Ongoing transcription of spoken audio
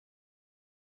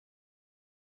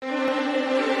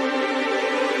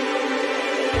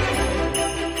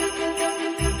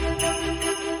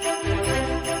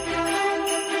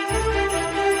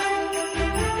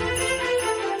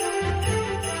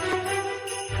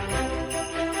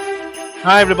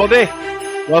Hi everybody,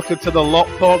 welcome to the Lot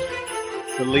Pod,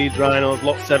 the Leeds Rhinos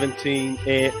Lot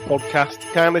 17A podcast,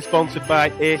 kindly sponsored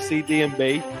by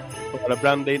ACD&B, who are a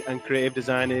branding and creative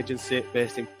design agency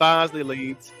based in Farsley,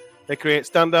 Leeds. They create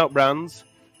standout brands.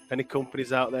 If any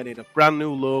companies out there need a brand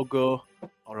new logo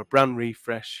or a brand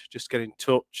refresh, just get in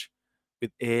touch with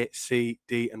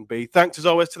ACD&B. Thanks as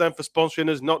always to them for sponsoring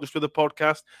us, not just with the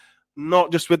podcast,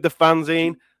 not just with the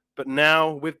fanzine, but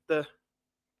now with the...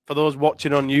 For those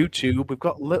watching on YouTube, we've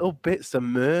got little bits of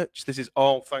merch. This is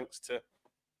all thanks to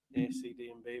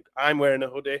ACD&B. I'm wearing a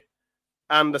hoodie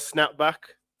and a snapback.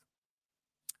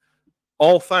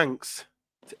 All thanks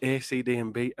to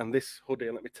ACD&B. And this hoodie,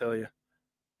 let me tell you,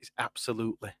 is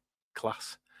absolutely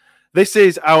class. This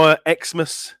is our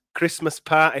Xmas Christmas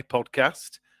Party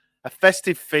podcast, a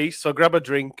festive feast. So grab a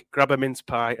drink, grab a mince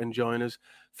pie and join us.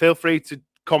 Feel free to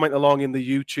comment along in the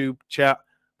YouTube chat.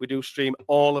 We do stream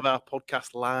all of our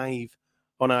podcasts live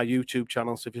on our YouTube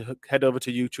channel. So if you head over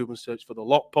to YouTube and search for the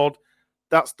Lot Pod,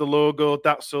 that's the logo,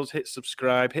 that's us. Hit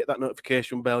subscribe, hit that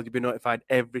notification bell. You'll be notified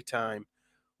every time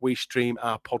we stream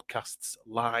our podcasts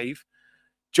live.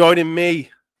 Joining me,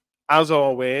 as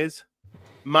always,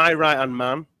 my right-hand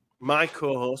man, my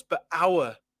co-host, but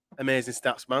our amazing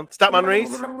stats man, Statman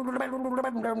Reese.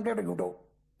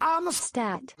 I'm a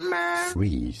stat.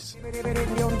 Freeze.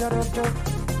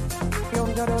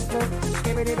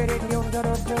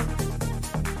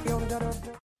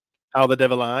 How the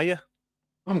devil are you?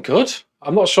 I'm good.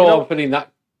 I'm not sure I'm feeling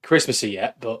that Christmassy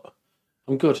yet, but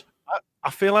I'm good. I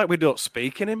feel like we don't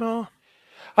speak anymore.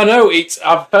 I know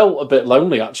I've felt a bit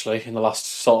lonely actually in the last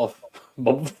sort of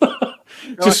month,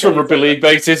 just from rugby league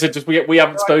basis. And just we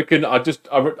haven't spoken. I'm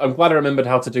glad I remembered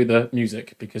how to do the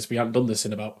music because we haven't done this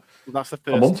in about. That's the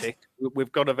first tick.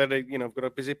 We've got a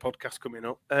busy podcast coming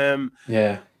up.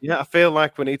 Yeah. I feel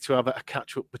like we need to have a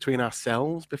catch up between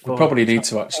ourselves before. We probably need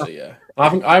to actually. Yeah. I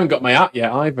haven't got my hat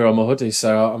yet either on my hoodie,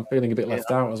 so I'm feeling a bit left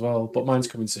out as well. But mine's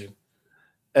coming soon.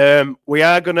 We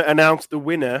are going to announce the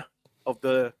winner of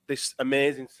this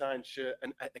amazing signed shirt,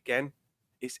 and again,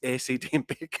 it's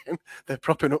ACD&B again. They're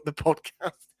propping up the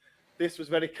podcast. This was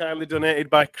very kindly donated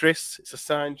by Chris. It's a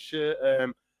signed shirt.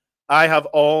 I have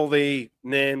all the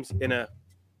names in a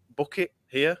bucket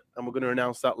here, and we're going to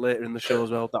announce that later in the show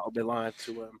as well. That'll be live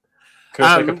to. Can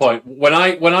I make a point? When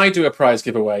I do a prize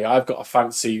giveaway, I've got a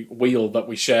fancy wheel that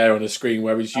we share on the screen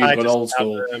where you've gone old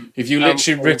school. If you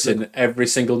literally written every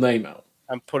single name out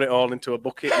and put it all into a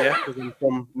bucket, yeah, because I'm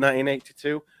from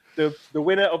 1982. The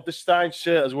winner of the Stein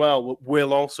shirt as well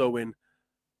will also win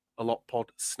a Lot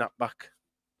Pod snapback.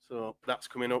 So that's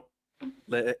coming up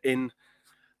later in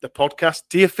the podcast.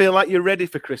 Do you feel like you're ready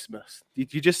for Christmas? You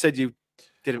just said you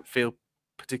didn't feel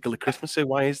particularly Christmassy.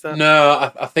 Why is that?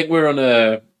 No, I think we're on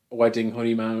a wedding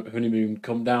honeymoon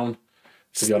come down,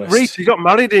 to be honest. Reece, you got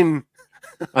married in...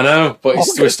 I know, but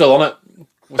we're still on it.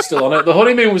 We're still on it. The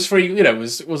honeymoon was free,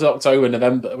 was October,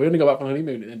 November. We only got back from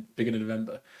honeymoon in the beginning of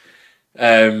November.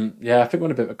 I think we're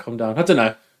on a bit of a come down. I don't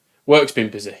know. Work's been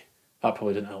busy. That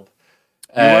probably didn't help.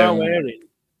 You are wearing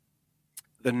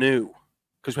the new,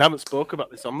 because we haven't spoke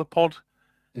about this on the pod.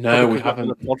 No, we haven't. On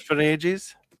the pod for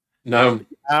ages. No. You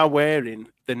are wearing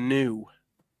the new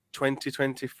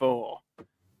 2024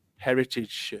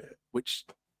 Heritage shirt, which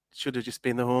should have just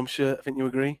been the home shirt. I think you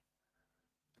agree?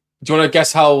 Do you want to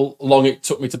guess how long it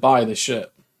took me to buy this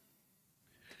shirt?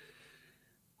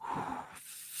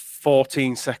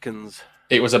 14 seconds.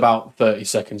 It was about 30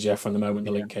 seconds, from the moment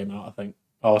the link came out, I think.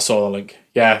 Oh, I saw the link.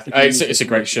 Yeah, it's a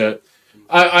great shirt.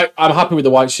 I'm happy with the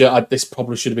white shirt. This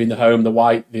probably should have been the home, the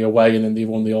white, the away, and then the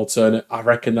one, the alternate. I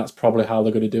reckon that's probably how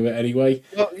they're going to do it anyway.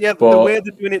 Well, yeah, the way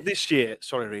they're doing it this year,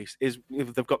 sorry, Reece, is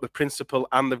if they've got the principal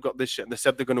and they've got this shirt, and they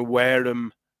said they're going to wear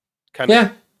them I kind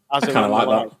of like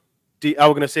that. I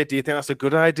was going to say, do you think that's a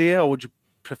good idea, or would you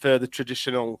prefer the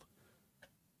traditional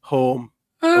home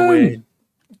away?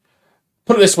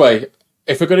 Put it this way,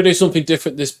 if we're going to do something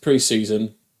different this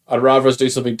pre-season, I'd rather us do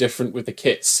something different with the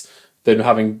kits than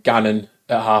having Gannon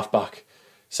at halfback.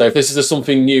 So if this is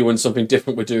something new and something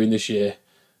different we're doing this year,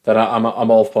 then I'm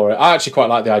all for it. I actually quite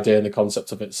like the idea and the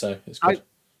concept of it, so it's good.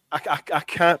 I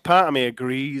can't. Part of me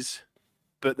agrees,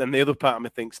 but then the other part of me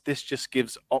thinks this just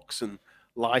gives Oxen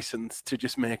license to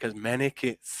just make as many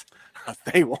kits as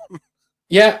they want.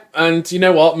 Yeah, and you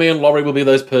know what? Me and Laurie will be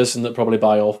those person that probably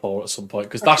buy all four at some point.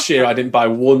 Because last year I didn't buy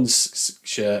one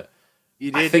shirt.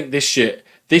 You did. I think this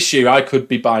year I could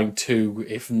be buying 2,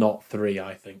 if not 3.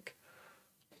 I think.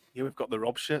 Yeah, we've got the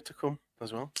Rob shirt to come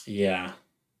as well. Yeah.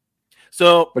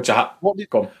 So, what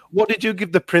did you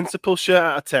give the principal shirt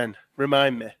out of 10?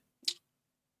 Remind me.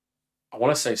 I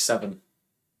want to say 7.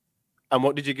 And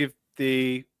what did you give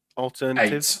the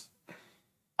alternative? 8.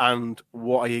 And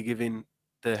what are you giving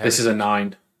the This is a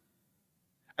 9.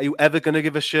 Are you ever going to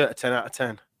give a shirt a 10 out of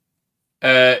 10?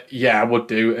 Yeah, I would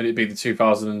do, and it'd be the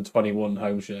 2021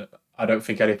 home shirt. I don't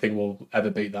think anything will ever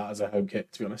beat that as a home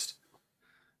kit, to be honest.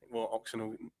 What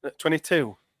auction?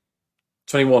 22?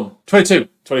 21. 22.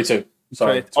 22.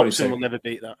 Sorry, 22. Auction will never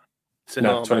beat that. So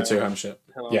no, 22 home shirt.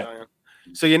 Yeah. Diane.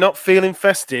 So you're not feeling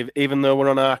festive, even though we're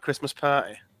on our Christmas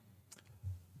party?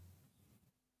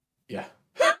 Yeah.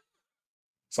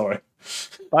 Sorry.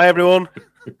 Bye, everyone.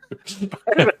 Bye,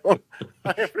 everyone.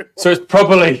 Bye, everyone. So it's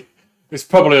probably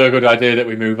a good idea that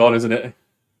we move on, isn't it?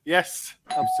 Yes,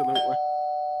 absolutely.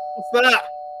 What's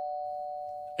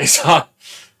that?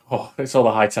 It's all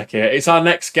the high tech here. It's our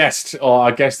next guest, or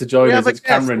our guest to join us. It's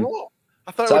Cameron. What?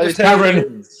 I thought it was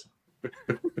Cameron.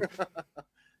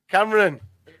 Cameron,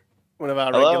 one of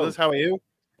our Hello. regulars. How are you?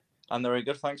 I'm very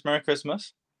good, thanks. Merry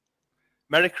Christmas.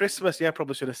 Merry Christmas. Yeah,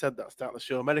 probably should have said that at the start of the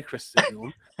show. Merry Christmas,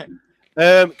 everyone.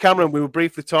 Cameron, we were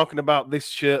briefly talking about this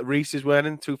shirt Reese is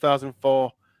wearing,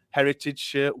 2004 Heritage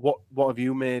shirt. What have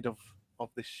you made of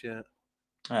this shirt?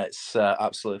 It's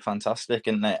absolutely fantastic,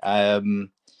 isn't it?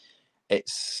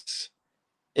 It's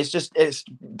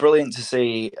brilliant to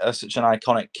see such an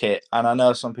iconic kit. And I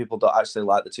know some people don't actually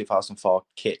like the 2004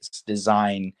 kit's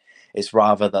design. It's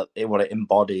rather that what it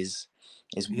embodies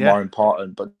is more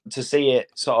important. But to see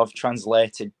it sort of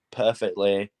translated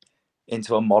perfectly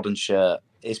into a modern shirt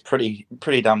is pretty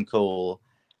damn cool.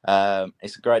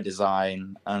 It's a great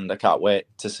design, and I can't wait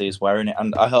to see us wearing it.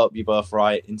 And I hope you're both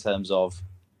right in terms of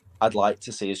I'd like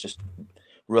to see us just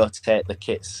rotate the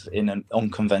kits in an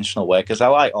unconventional way, because I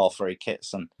like all three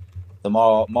kits, and the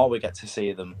more we get to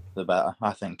see them, the better,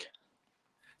 I think.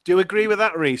 Do you agree with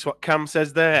that, Reese? What Cam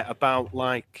says there about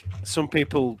like some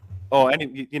people, or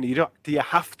any, you don't. Do you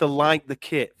have to like the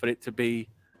kit for it to be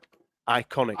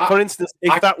iconic? For instance,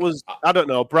 if that was, I don't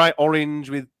know, bright orange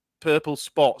with purple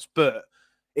spots, but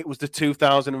it was the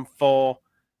 2004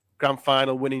 grand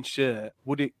final winning shirt,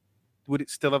 would it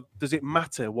still have? Does it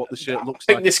matter what the shirt looks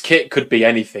like? I think this kit could be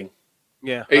anything.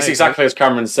 Yeah, it's exactly as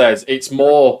Cameron says. It's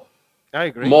more. I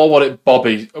agree. More what it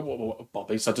Bobby's.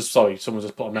 Sorry, someone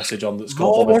just put a message on that's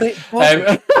called Bobby.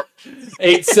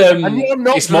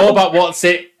 It's more about what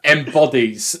it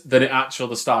embodies than it actually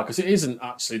the star, because it isn't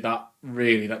actually that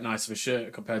nice of a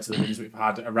shirt compared to the ones we've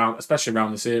had around, especially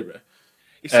around this era.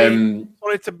 You see,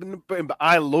 sorry to put in, but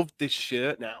I love this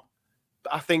shirt now.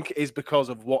 But I think it is because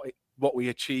of what we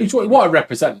achieved. It's what it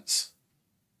represents.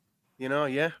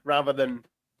 Rather than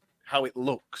how it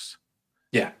looks.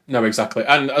 Yeah, no, exactly.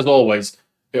 And as always,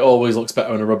 it always looks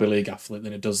better on a rugby league athlete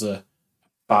than it does a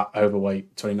fat,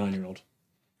 overweight 29-year-old.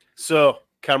 So,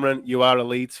 Cameron, you are a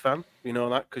Leeds fan. You know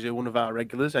that because you're one of our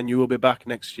regulars, and you will be back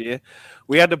next year.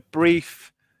 We had a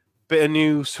brief bit of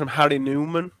news from Harry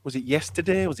Newman. Was it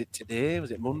yesterday? Was it today?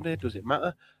 Was it Monday? Does it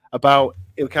matter? About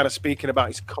he was kind of speaking about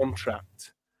his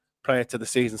contract prior to the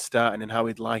season starting and how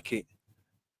he'd like it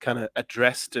kind of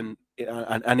addressed and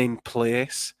in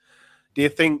place. Do you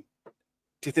think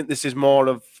this is more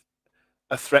of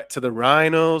a threat to the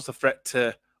Rhinos, a threat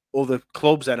to other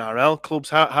clubs, NRL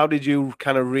clubs? How did you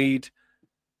kind of read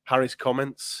Harry's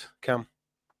comments, Cam?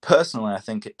 Personally, I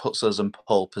think it puts us in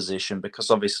pole position because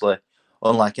obviously,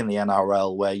 unlike in the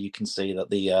NRL, where you can see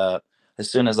that as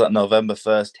soon as that November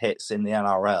 1st hits in the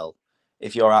NRL,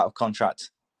 if you're out of contract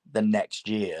the next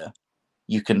year,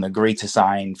 you can agree to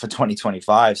sign for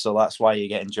 2025. So that's why you're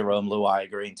getting Jerome Luai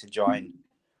agreeing to join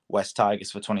West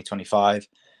Tigers for 2025.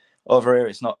 Over here,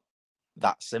 it's not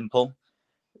that simple.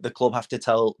 The club have to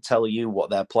tell you what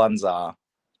their plans are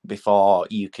before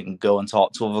you can go and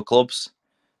talk to other clubs.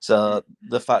 So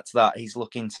the fact that he's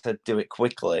looking to do it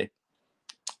quickly,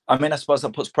 I mean, I suppose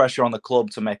that puts pressure on the club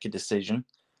to make a decision.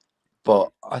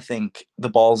 But I think the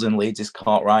ball's in Leeds'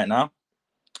 court right now.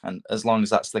 And as long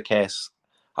as that's the case,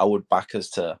 I would back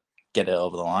us to get it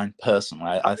over the line.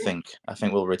 Personally, I think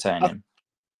we'll retain him.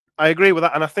 I agree with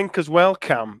that. And I think as well,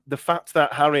 Cam, the fact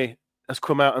that Harry has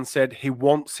come out and said he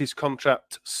wants his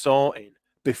contract sorted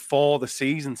before the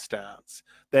season starts,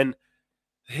 then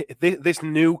this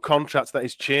new contract that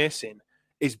he's chasing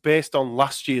is based on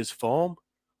last year's form.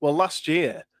 Well, last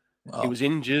year, he was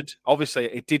injured. Obviously,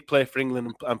 he did play for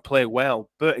England and play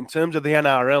well. But in terms of the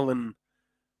NRL and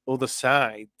other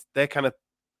side, they're kind of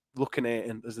looking at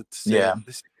it as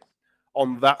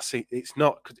on that seat. It's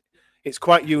not. It's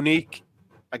quite unique,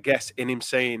 I guess, in him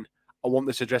saying, I want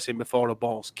this addressing before a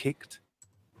ball's kicked.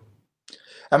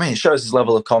 I mean, it shows his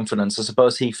level of confidence. I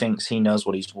suppose he thinks he knows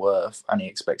what he's worth and he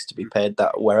expects to be paid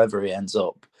that wherever he ends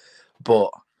up.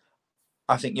 But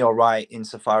I think you're right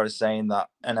insofar as saying that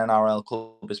an NRL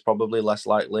club is probably less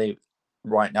likely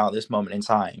right now at this moment in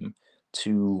time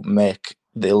to make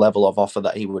the level of offer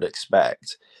that he would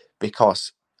expect,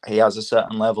 because he has a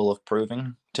certain level of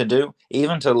proving to do.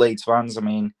 Even to Leeds fans, I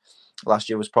mean, last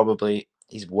year was probably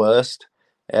his worst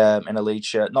in a Leeds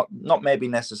shirt. Not maybe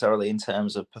necessarily in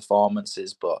terms of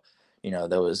performances, but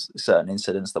there was certain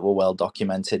incidents that were well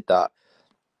documented that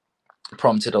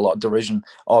prompted a lot of derision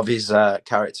of his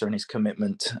character and his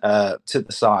commitment to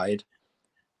the side.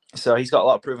 So he's got a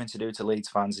lot of proving to do to Leeds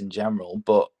fans in general,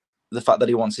 but the fact that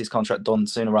he wants his contract done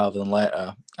sooner rather than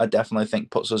later, I definitely think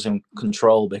puts us in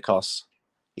control, because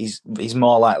he's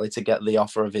more likely to get the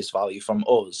offer of his value from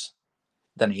us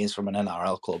than he is from an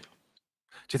NRL club.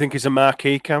 Do you think he's a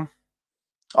marquee, Cam?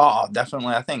 Oh,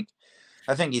 definitely. I think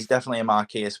he's definitely a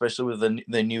marquee, especially with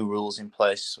the new rules in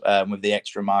place, with the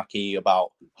extra marquee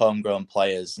about homegrown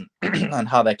players and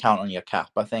how they count on your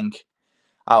cap. I think,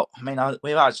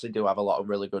 we actually do have a lot of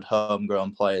really good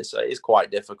homegrown players, so it is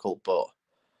quite difficult, but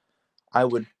I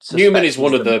would Newman is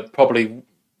probably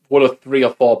one of 3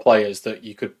 or 4 players that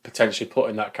you could potentially put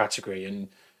in that category. And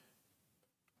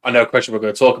I know a question we're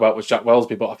going to talk about was Jack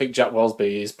Welsby, but I think Jack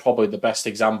Welsby is probably the best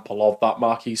example of that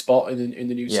marquee spot in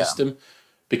the new system,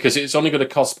 because it's only going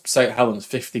to cost St. Helens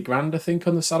 $50,000, I think,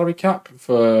 on the salary cap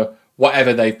for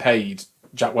whatever they paid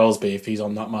Jack Welsby if he's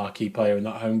on that marquee player in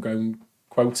that homegrown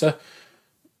quota.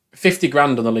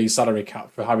 $50,000 on the Leeds salary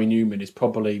cap for Harry Newman is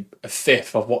probably a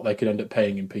fifth of what they could end up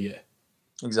paying him per year.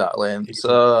 Exactly. And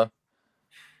so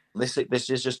this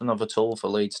is just another tool for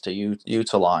Leeds to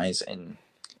utilise in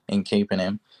keeping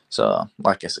him. So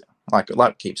like I said, like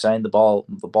I keep saying, the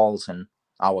ball's in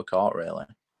our court, really.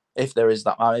 If there is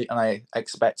that, I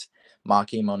expect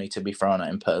marquee money to be thrown at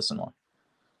him personally.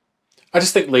 I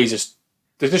just think Leeds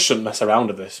they just shouldn't mess around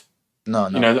with this. No.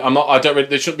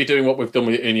 They shouldn't be doing what we've done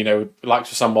with, like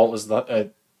for Sam Walters. I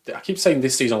keep saying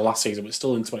this season or last season, but it's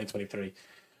still in 2023.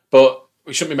 But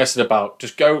we shouldn't be messing about.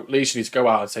 Just Leeds needs to go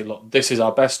out and say, look, this is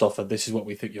our best offer. This is what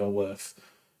we think you're worth.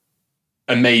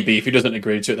 And maybe if he doesn't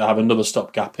agree to it, they'll have another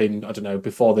stopgap in, I don't know,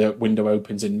 before the window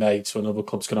opens in May, so another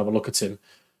clubs can have a look at him.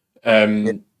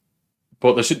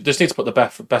 But they just need to put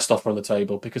the best offer on the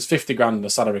table, because $50,000 in the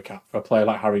salary cap for a player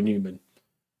like Harry Newman,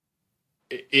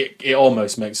 it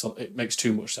almost makes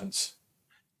too much sense.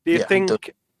 Do you think?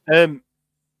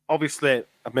 Obviously,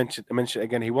 I mentioned it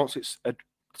again. He wants it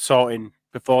sorting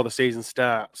before the season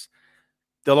starts.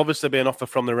 There'll obviously be an offer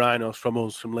from the Rhinos, from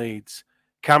us, from Leeds.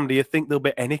 Cam, do you think there'll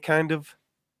be any kind of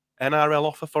NRL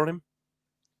offer for him?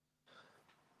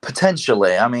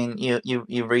 Potentially. I mean,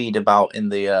 you read about in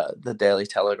the Daily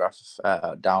Telegraph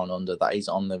down under that he's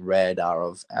on the radar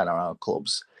of NRL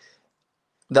clubs.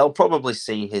 They'll probably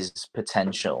see his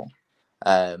potential,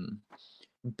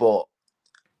 but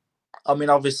I mean,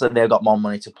 obviously they've got more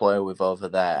money to play with over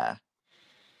there.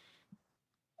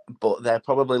 But they're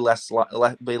probably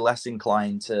be less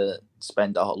inclined to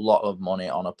spend a lot of money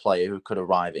on a player who could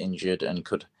arrive injured and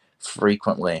could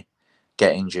frequently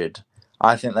get injured.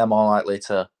 I think they're more likely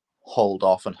to hold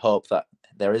off and hope that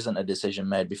there isn't a decision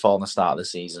made before the start of the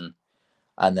season,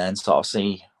 and then sort of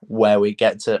see where we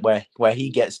get to where he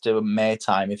gets to May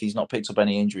time. If he's not picked up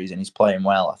any injuries and he's playing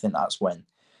well, I think that's when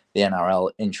the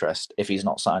NRL interest, if he's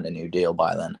not signed a new deal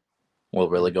by then, will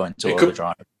really go into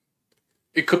overdrive.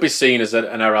 It could be seen as an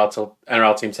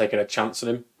NRL team taking a chance on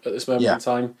him at this moment in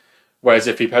time. Whereas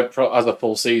if he has a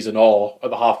full season or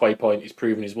at the halfway point he's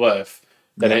proven his worth,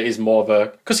 then it is more of a...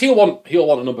 Because he'll want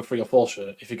a number 3 or 4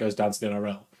 shirt if he goes down to the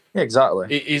NRL. Yeah,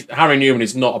 exactly. Harry Newman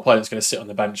is not a player that's going to sit on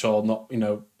the bench or not,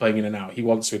 playing in and out. He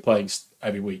wants to be playing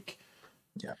every week.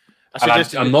 Yeah.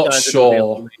 I'm not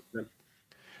sure...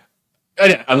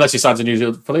 Unless he signs a new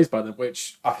deal for Leeds by then,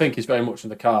 which I think is very much in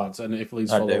the cards. And if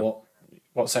Leeds follow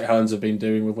what St. Helens have been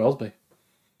doing with Welsby.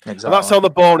 Exactly. And that's all the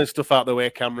boring stuff out the way,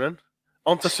 Cameron.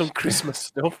 On to some Christmas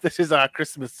stuff. This is our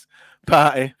Christmas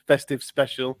party, festive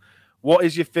special. What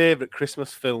is your favourite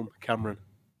Christmas film, Cameron?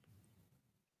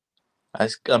 I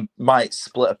might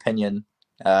split opinion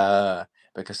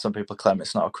because some people claim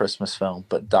it's not a Christmas film,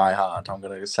 but Die Hard. I'm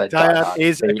going to say Die Hard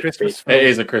is a Christmas film. It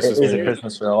is a Christmas film. It is a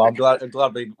Christmas film. I'm glad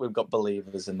we've got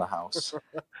believers in the house.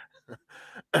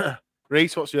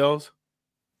 Reese, what's yours?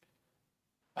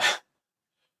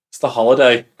 It's The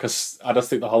Holiday, because I just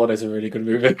think The Holiday is a really good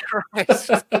movie.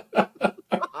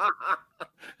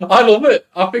 I love it.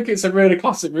 I think it's a really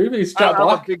classic movie. It's Jack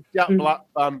Black. I'm a big Jack Black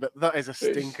fan, but that is a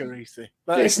stinker, Reese.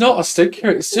 It's not a stinker.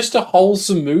 It's just a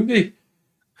wholesome movie.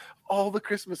 All the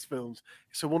Christmas films.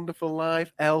 It's a Wonderful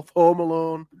Life, Elf, Home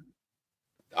Alone.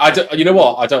 You know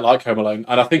what? I don't like Home Alone,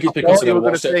 and I think it's because I never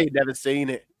watched it. Never seen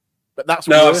it, but that's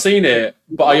I've seen it,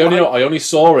 but I only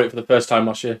saw it for the first time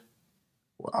last year.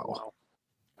 Wow.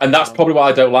 And that's probably why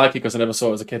I don't like it, because I never saw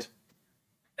it as a kid.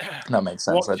 That makes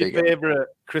sense. What's your favourite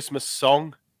Christmas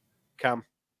song, Cam?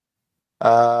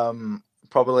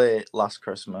 Probably Last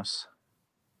Christmas.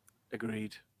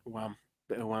 Agreed. Wham.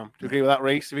 Bit of wham. Do you agree with that,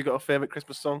 Reese? Have you got a favourite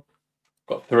Christmas song?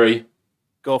 Got 3.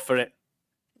 Go for it.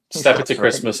 Step into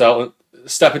Christmas,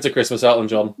 Elton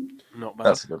John. Not bad.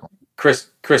 That's a good one.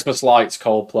 Christmas Lights,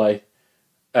 Coldplay.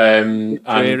 And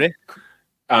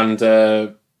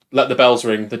Let the Bells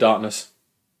Ring, The Darkness.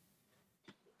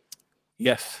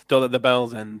 Yes, Don't Let the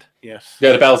Bells End. Yes.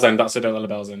 Yeah, The Bells End. That's it. Don't Let the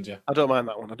Bells End. Yeah. I don't mind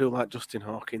that one. I do like Justin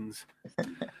Hawkins.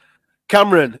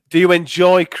 Cameron, do you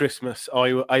enjoy Christmas?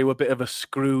 Or are you a bit of a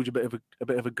Scrooge, a bit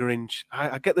of a Grinch?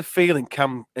 I get the feeling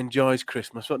Cam enjoys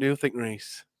Christmas. What do you think,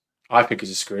 Reese? I think he's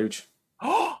a Scrooge.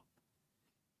 All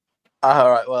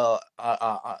right. Well,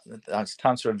 it's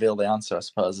time to reveal the answer, I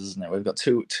suppose, isn't it? We've got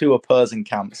two opposing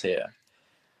camps here.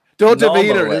 Don't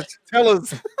demean us. Tell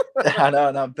us. I know.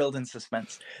 I'm building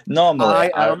suspense.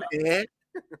 Normally, I am here.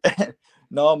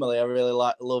 Normally, I really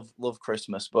love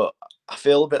Christmas, but I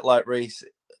feel a bit like Reese.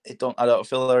 I don't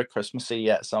feel very Christmassy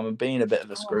yet, so I'm being a bit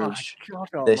of a Scrooge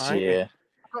this year.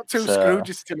 I've got 2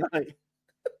 Scrooges tonight.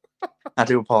 I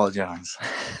do apologise.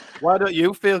 Why don't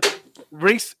you feel?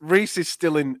 Reese is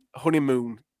still in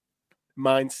honeymoon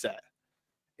mindset.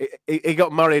 He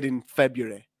got married in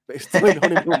February, but he's still in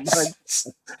honeymoon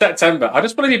mindset. September. I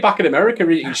just want to be back in America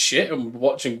eating shit and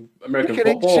watching American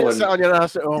football. And... on your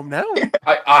ass at home now.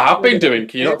 I have been doing.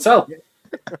 Can you not tell?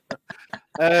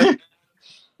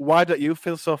 Why don't you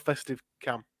feel so festive,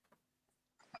 Cam?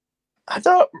 I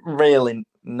don't really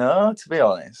know, to be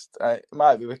honest. It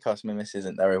might be because my miss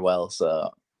isn't very well,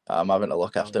 so I'm having to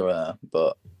look after her.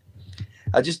 But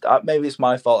maybe it's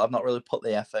my fault. I've not really put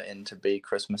the effort in to be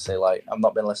Christmassy. Like, I've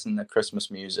not been listening to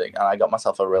Christmas music, and I got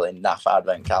myself a really naff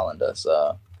advent calendar,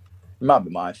 so it might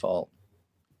be my fault.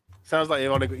 Sounds like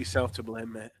you've only got yourself to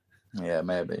blame, mate. Yeah,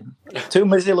 maybe. Too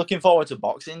busy looking forward to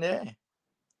Boxing Day.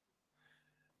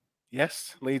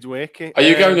 Yes, Leeds Wakey. Are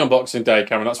you going on Boxing Day,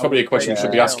 Cameron? That's probably a question you should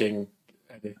be asking,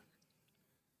 Eddie.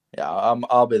 Yeah,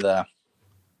 I'll be there.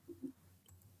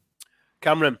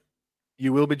 Cameron,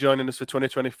 you will be joining us for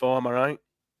 2024, am I right?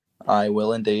 I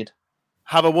will indeed.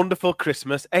 Have a wonderful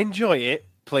Christmas. Enjoy it,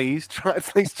 please.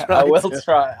 Please try. I will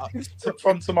try.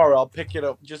 From tomorrow, I'll pick it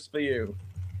up just for you.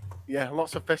 Yeah,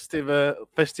 lots of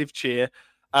festive cheer.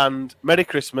 And Merry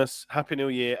Christmas, Happy New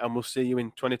Year, and we'll see you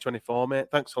in 2024, mate.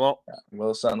 Thanks a lot. Yeah,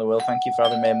 we'll certainly will. Thank you for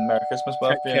having me. Merry Christmas,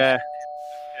 both. Take care.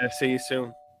 Yeah, see you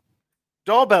soon.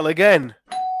 Doorbell again.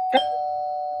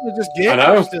 We're just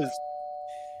gangbusters.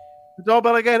 The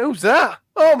doorbell again. Who's that?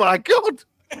 Oh my God!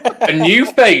 A new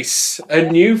face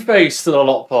to the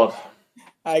Lot Pod.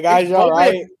 Hi guys, you all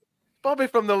right? Bobby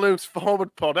from the Loose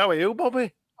Forward Pod. How are you,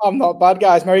 Bobby? I'm not bad,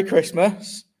 guys. Merry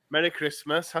Christmas. Merry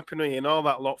Christmas, Happy New Year, and all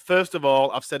that lot. First of all,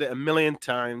 I've said it a million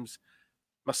times.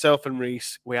 Myself and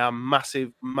Reese, we are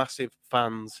massive, massive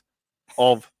fans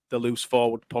of the Loose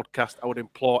Forward podcast. I would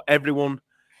implore everyone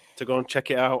to go and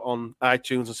check it out on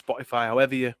iTunes and Spotify,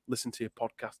 however you listen to your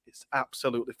podcast. It's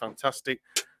absolutely fantastic.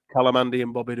 Callum, Andy,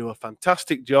 and Bobby do a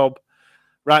fantastic job.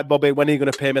 Right, Bobby, when are you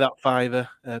going to pay me that $5?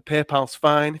 PayPal's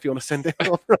fine if you want to send it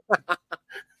over.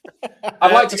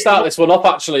 I'd like to start this one up,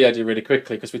 actually, Eddie, really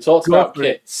quickly, because we talked about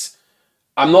kits.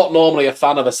 I'm not normally a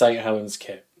fan of a St. Helens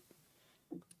kit,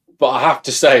 but I have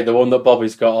to say the one that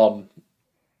Bobby's got on,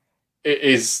 it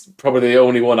is probably the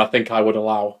only one I think I would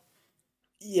allow.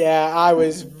 Yeah, I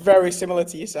was very similar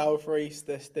to yourself, Reese.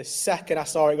 The second I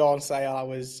saw it go on sale, I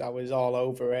was all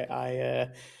over it.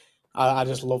 I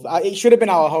just loved it. It should have been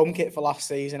our home kit for last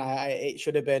season. It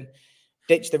should have been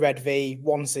ditch the red V,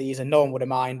 one season. No one would have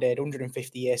minded.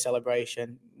 150-year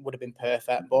celebration would have been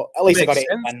perfect. But at least I got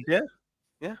it.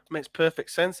 Yeah, makes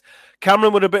perfect sense.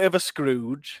 Cameron with a bit of a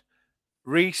Scrooge.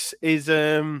 Reese is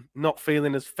not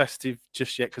feeling as festive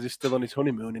just yet because he's still on his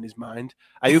honeymoon in his mind.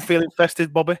 Are you feeling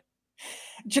festive, Bobby?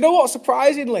 Do you know what?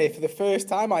 Surprisingly, for the first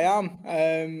time, I am.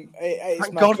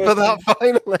 Thank God for that,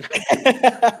 finally.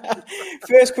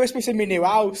 First Christmas in my new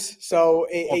house, so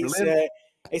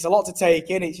it's a lot to take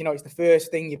in. It's it's the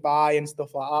first thing you buy and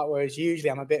stuff like that. Whereas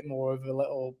usually I'm a bit more of a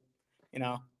little,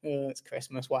 it's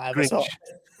Christmas, whatever. So.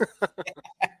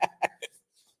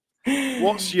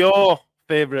 What's your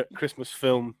favourite Christmas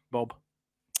film, Bob?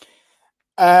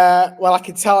 Well, I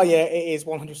can tell you it is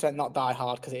 100% not Die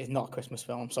Hard because it is not a Christmas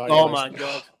film. Sorry. Oh my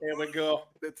God! Here we go.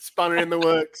 The spanner in the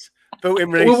works. Boot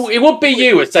him, Reese. It would be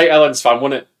you, a St. Helens fan,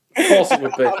 wouldn't it? Of course it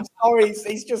would be. I'm sorry,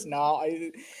 he's just not.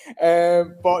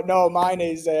 But no,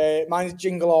 mine's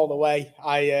Jingle All the Way.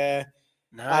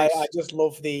 Nice. I just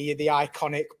love the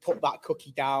iconic put that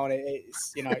cookie down.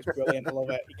 It's it's brilliant. I love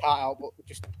it. You can't help but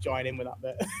just join in with that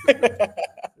bit.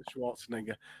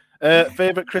 Schwarzenegger.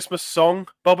 Favorite Christmas song,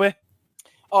 Bobby?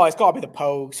 Oh, it's got to be the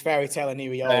Pogues, Fairy Tale of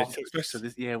New York. Especially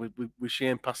this, with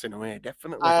Shane passing away,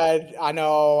 definitely. I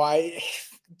know.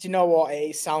 Do you know what?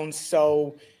 It sounds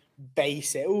so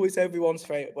basic. Oh, it's everyone's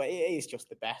favorite, but it is just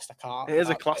the best. I can't. It is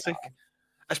a classic,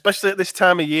 especially at this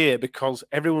time of year because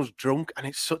everyone's drunk and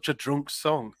it's such a drunk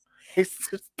song. It's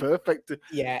just perfect.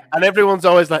 Yeah. And everyone's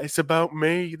always like, it's about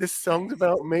me. This song's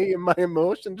about me and my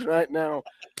emotions right now.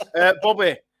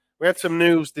 Bobby, we had some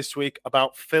news this week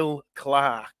about Phil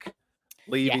Clark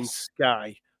leaving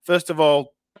Sky. First of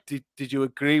all, did you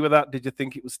agree with that? Did you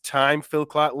think it was time Phil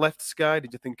Clark left Sky?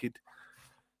 Did you think it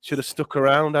should have stuck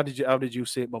around? How did you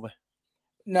see it, Bobby?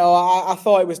 No, I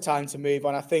thought it was time to move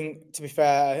on. I think, to be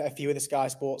fair, a few of the Sky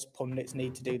Sports pundits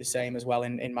need to do the same as well,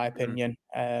 in my opinion.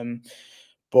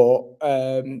 Phil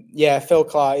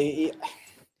Clark,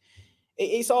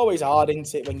 it's always hard,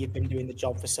 isn't it, when you've been doing the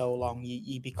job for so long?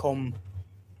 You become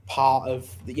part of,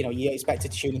 you expect to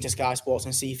tune into Sky Sports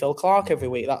and see Phil Clark every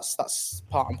week. That's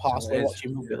part and parcel of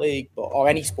watching rugby league, or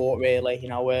any sport really,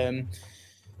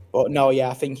 But no,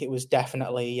 I think it was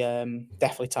definitely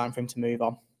time for him to move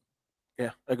on.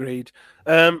 Yeah, agreed.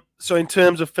 So in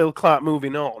terms of Phil Clark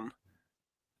moving on, have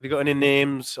you got any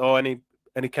names or any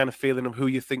kind of feeling of who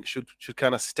you think should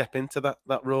kind of step into that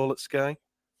role at Sky?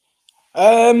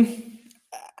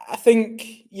 I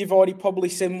think you've already probably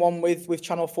seen one with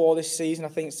Channel 4 this season. I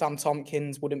think Sam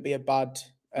Tompkins wouldn't be a bad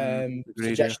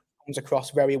suggestion. Comes across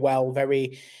very well,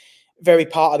 very, very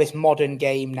part of this modern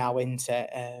game now, isn't it?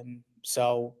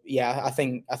 I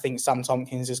think Sam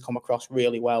Tompkins has come across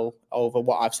really well over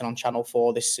what I've seen on Channel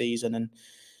 4 this season, and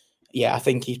I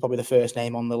think he's probably the first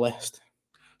name on the list.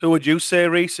 Who would you say,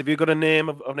 Reese? Have you got a name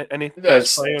of any?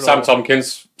 Sam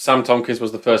Tompkins. Sam Tompkins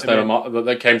was the first name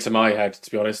that came to my head.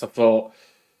 To be honest, I thought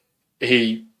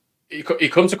he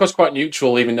comes across quite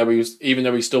neutral, even though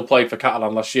he still played for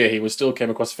Catalan last year. He still came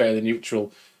across fairly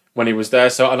neutral when he was there.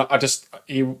 So I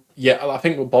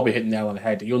think what Bobby hit the nail on the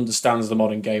head. He understands the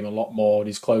modern game a lot more, and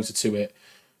he's closer to it.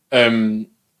 And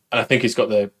I think he's got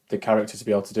the character to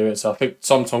be able to do it. So I think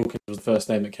Sam Tompkins was the first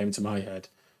name that came to my head.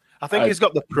 I think he's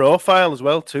got the profile as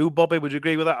well too, Bobby. Would you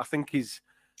agree with that? I think he's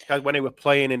when he was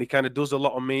playing and he kind of does a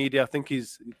lot of media. I think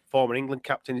he's former England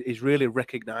captain. He's really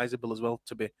recognisable as well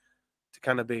to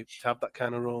have that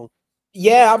kind of role.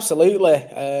 Yeah, absolutely.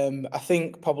 I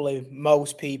think probably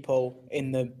most people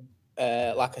in the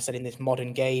like I said, in this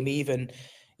modern game, even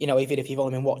if you've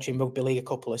only been watching rugby league a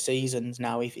couple of seasons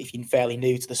now, if you're fairly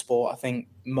new to the sport, I think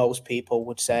most people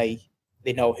would say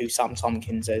they know who Sam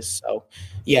Tompkins is. So,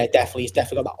 he's definitely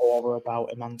got that aura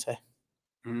about him, hasn't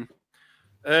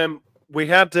he? We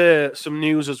had some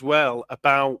news as well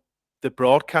about the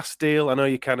broadcast deal. I know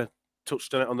you kind of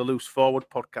touched on it on the Loose Forward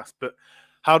podcast, but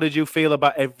how did you feel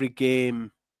about every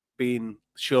game being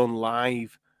shown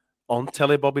live on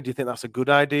telly, Bobby? Do you think that's a good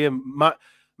idea?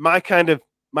 My kind of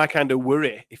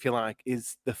worry, if you like,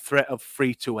 is the threat of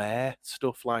free-to-air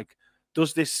stuff. Like,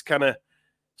 does this kind of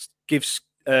give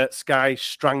Sky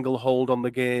stranglehold on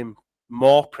the game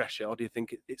more pressure, or do you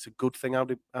think it's a good thing? How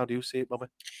do you see it, Bobby?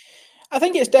 I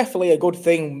think it's definitely a good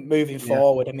thing moving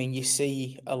forward. I mean, you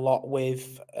see a lot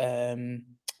with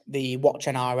the Watch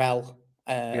NRL.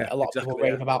 A lot of people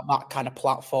rave about that kind of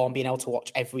platform, being able to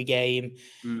watch every game,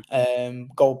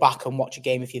 go back and watch a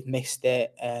game if you've missed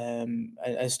it, and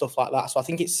stuff like that. So I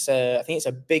think it's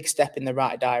a big step in the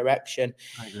right direction.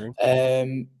 I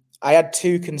agree. I had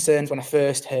two concerns when I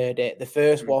first heard it. The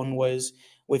first one was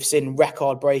we've seen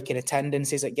record-breaking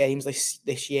attendances at games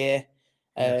this year,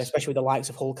 especially with the likes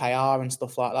of Hull KR and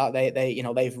stuff like that.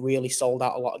 They've really sold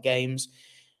out a lot of games.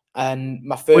 And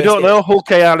my first, we don't know Hull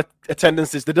KR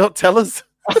attendances. They don't tell us.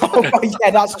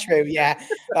 Yeah, that's true. Yeah,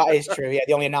 that is true. Yeah,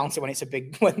 they only announce it when it's a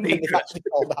big when they've actually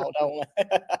called out, don't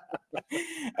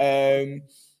they?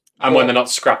 And when they're not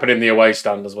scrapping in the away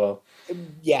stand as well.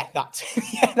 Yeah, that's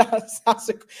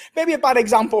maybe a bad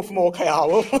example from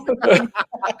OKR.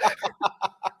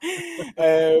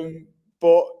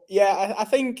 But I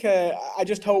think I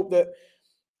just hope that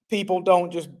people don't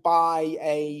just buy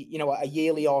a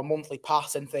yearly or a monthly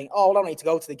pass and think, oh, I don't need to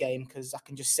go to the game because I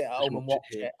can just sit at home and watch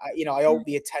it. I hope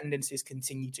the attendances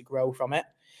continue to grow from it.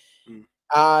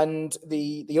 And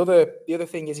the other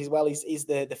thing is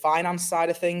the finance side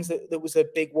of things that was a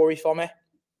big worry for me.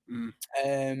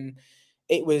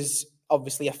 It was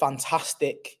obviously a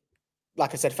fantastic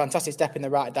step in the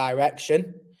right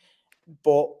direction.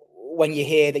 But when you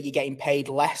hear that you're getting paid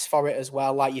less for it as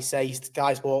well, like you say,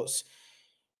 Sky Sports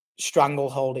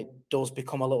stranglehold, it does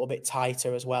become a little bit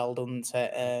tighter as well, doesn't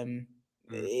it?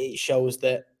 It shows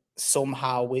that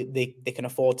somehow they can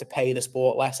afford to pay the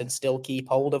sport less and still keep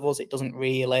hold of us. It doesn't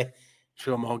really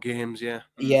Show more games, yeah.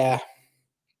 Yeah.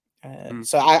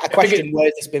 So I question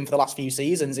where's this been for the last few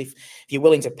seasons. If you're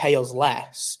willing to pay us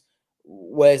less,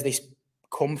 where's this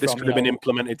come This from? could have been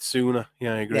implemented sooner.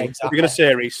 Yeah, I agree. Yeah, exactly. What are you going to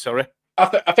say, Reece? Sorry.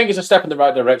 I think it's a step in the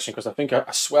right direction because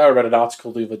I swear I read an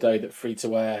article the other day that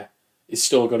free-to-air is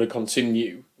still going to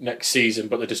continue next season,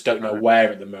 but they just don't know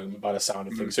where at the moment by the sound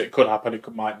of things. So it could happen,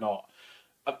 might not.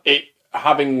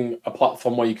 Having a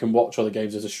platform where you can watch other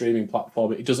games as a streaming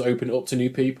platform, it does open it up to new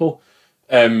people.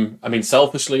 I mean,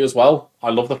 selfishly as well,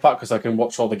 I love the fact because I can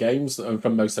watch all the games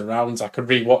from most of the rounds. I could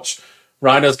re-watch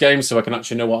Rhino's games so I can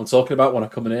actually know what I'm talking about when I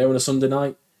come in here on a Sunday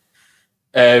night.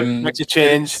 Makes a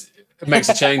change. It makes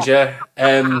a change, yeah.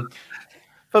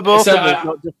 For both of us,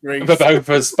 not just Reece. For both of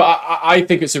us. But I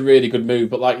think it's a really good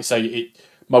move. But like you say,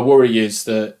 my worry is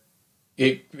that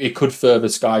it could further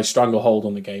Sky's stranglehold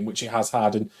on the game, which it has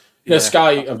had. And you know,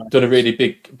 Sky have done been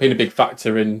a big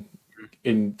factor in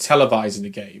televising the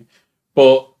game.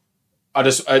 But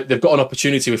they've got an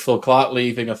opportunity with Phil Clark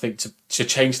leaving, I think, to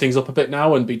change things up a bit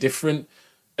now and be different.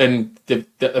 And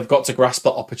they've got to grasp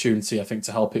that opportunity, I think,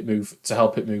 to help it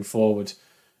move forward.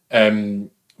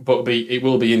 But it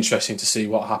will be interesting to see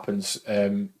what happens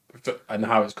and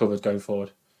how it's covered going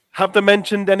forward. Have they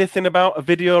mentioned anything about a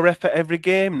video ref at every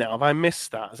game now? Have I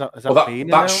missed that?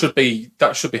 That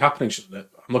should be happening, shouldn't it?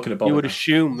 I'm looking at Bobby. You would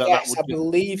assume that. Yes, that would I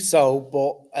believe so.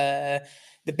 But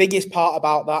the biggest part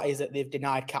about that is that they've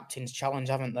denied captain's challenge,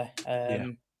 haven't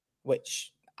they?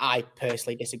 Which I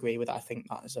personally disagree with. I think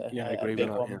that is a big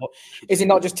one. Yeah. But is it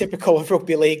not just typical of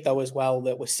rugby league though as well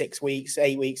that we're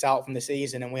 8 weeks out from the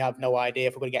season and we have no idea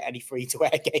if we're going to get any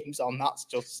free-to-air games on? That's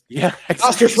just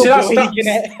that's just rugby league,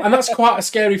 isn't it? And that's quite a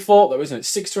scary thought though, isn't it?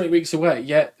 6 to 8 weeks away.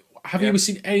 Yet have you ever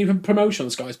seen any promotion on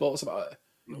Sky Sports about it?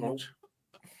 No.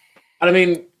 And I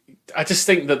mean, I just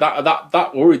think that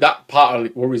part of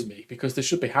it worries me because they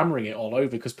should be hammering it all over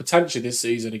because potentially this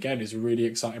season again is a really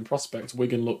exciting prospect.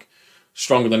 Wigan look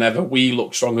stronger than ever. We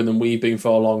look stronger than we've been for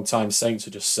a long time. Saints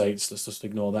are just Saints. Let's just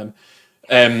ignore them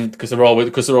because they're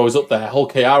always up there. Hull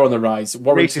KR on the rise.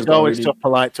 Warrington's always so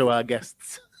polite to our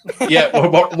guests. Yeah,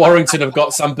 Warrington have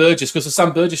got Sam Burgess because the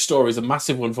Sam Burgess story is a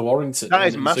massive one for Warrington. That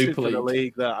is massive for the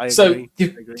league. I agree.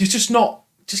 You're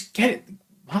just get it.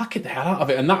 Market the hell out of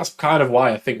it, and that's kind of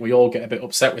why I think we all get a bit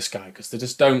upset with Sky because they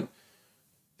just don't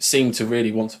seem to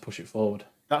really want to push it forward.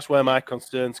 That's where my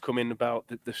concerns come in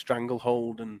about the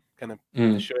stranglehold and kind of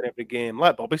showing every game.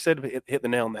 Like Bobby said, hit the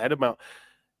nail on the head about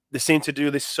they seem to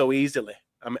do this so easily.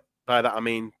 By that I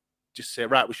mean just say,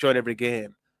 right, we're showing every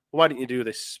game. Well, why didn't you do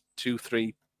this 2,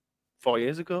 3, 4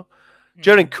 years ago?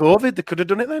 During COVID, they could have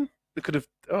done it then. They could have,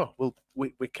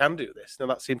 we can do this. Now,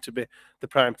 that seemed to be the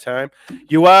prime time.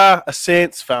 You are a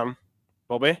Saints fan,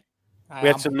 Bobby. We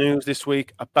had some news this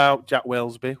week about Jack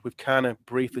Welsby. We've kind of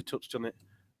briefly touched on it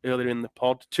earlier in the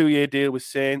pod. 2-year deal with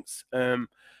Saints.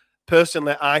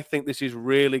 Personally, I think this is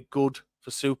really good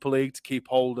for Super League to keep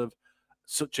hold of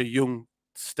such a young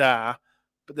star.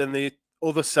 But then the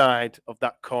other side of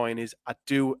that coin is I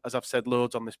do, as I've said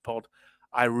loads on this pod,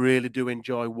 I really do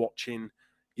enjoy watching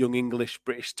young English,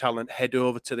 British talent head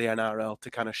over to the NRL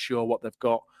to kind of show what they've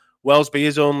got. Welsby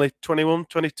is only 21,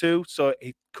 22, so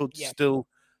he could still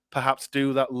perhaps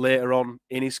do that later on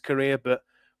in his career, but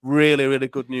really, really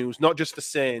good news. Not just for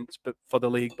Saints, but for the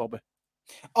league, Bobby.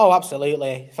 Oh,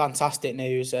 absolutely. Fantastic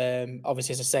news.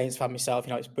 Obviously, as a Saints fan myself,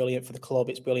 it's brilliant for the club.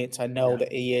 It's brilliant to know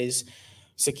that he is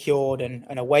secured and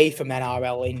away from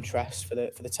NRL interest for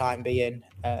the time being.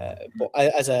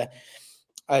 But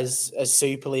as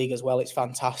Super League as well, it's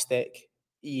fantastic.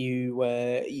 He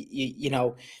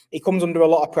comes under a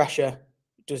lot of pressure,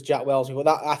 does Jack Welsby, but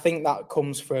I think that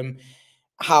comes from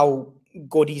how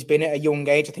good he's been at a young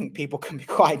age. I think people can be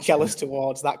quite jealous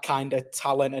towards that kind of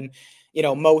talent, and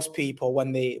most people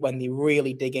when they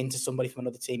really dig into somebody from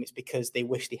another team, it's because they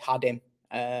wish they had him.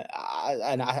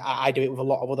 I do it with a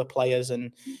lot of other players,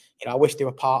 and I wish they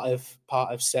were part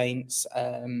of Saints,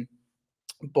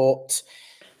 but.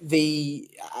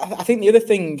 I think the other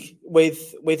thing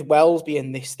with Welsby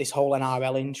and this whole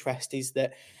NRL interest is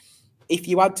that if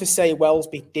you had to say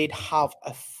Welsby did have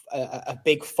a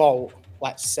big fault,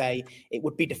 let's say, it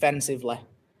would be defensively.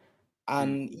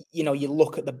 And, you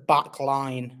look at the back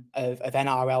line of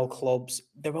NRL clubs,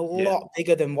 they're a lot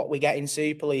bigger than what we get in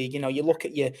Super League. You look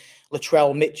at your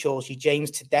Latrell Mitchells, your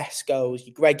James Tedesco's,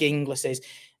 your Greg Inglis's.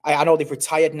 I know they've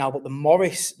retired now, but the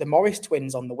Morris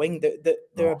twins on the wing,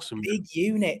 they're awesome. A big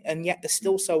unit, and yet they're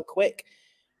still so quick.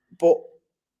 But,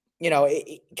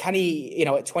 can he,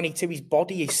 at 22, his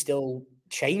body is still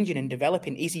changing and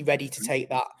developing. Is he ready to take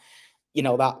that,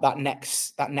 that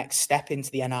next step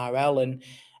into the NRL? And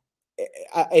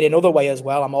in another way as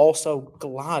well, I'm also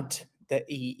glad that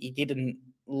he didn't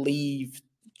leave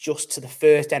just to the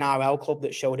first NRL club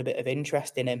that showed a bit of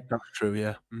interest in him. That's true,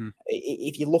 yeah.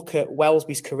 If you look at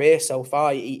Wellesby's career so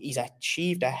far, he's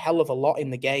achieved a hell of a lot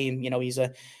in the game. You know, he's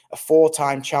a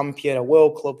 4-time champion, a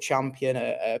World Club champion,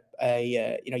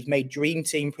 he's made Dream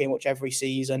Team pretty much every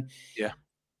season. Yeah.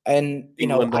 And, you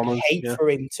know, England I'd honours, hate for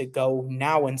him to go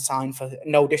now and sign for,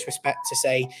 no disrespect to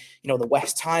say, you know, the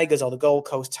West Tigers or the Gold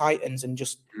Coast Titans and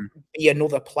just be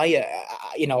another player.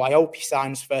 You know, I hope he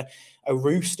signs for a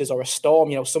Roosters or a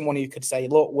Storm, you know, someone who could say,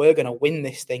 look, we're going to win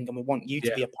this thing and we want you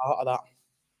to be a part of that.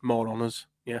 More honours.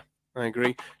 Yeah, I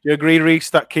agree. Do you agree, Reece,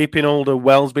 that keeping all the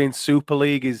Wellesby in Super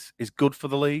League is good for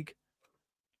the league?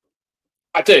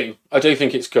 I do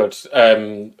think it's good.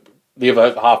 The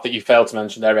other half that you failed to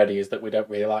mention there, Eddie, is that we don't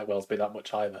really like Wellesby that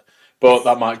much either. But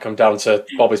that might come down to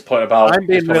Bobby's point about... I'm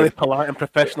being really polite and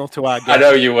professional to our guests. I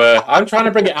know you were. I'm trying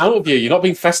to bring it out of you. You're not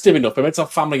being festive enough. We're meant to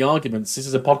have family arguments. This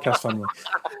is a podcast family.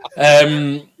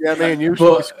 Yeah, me and you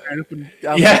should be squaring up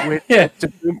and to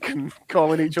drink and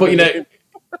calling each other.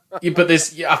 But, you know, but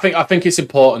there's... I think it's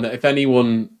important that if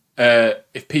anyone...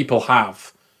 if people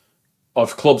have... or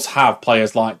if clubs have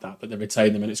players like that they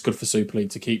retain them, and it's good for Super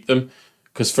League to keep them.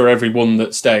 Because for every one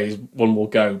that stays, one will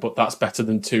go, but that's better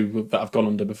than 2 that have gone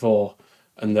under before,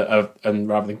 and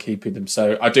rather than keeping them.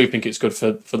 So I do think it's good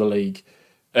for the league,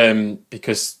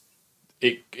 because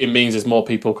it means there's more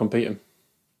people competing.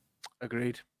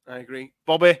 Agreed. I agree.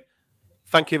 Bobby,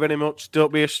 thank you very much.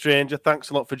 Don't be a stranger. Thanks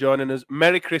a lot for joining us.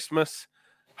 Merry Christmas,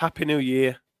 Happy New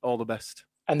Year, all the best.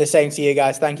 And the same to you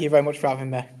guys. Thank you very much for having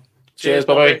me. Cheers,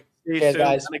 Bobby. Cheers,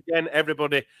 guys. And again,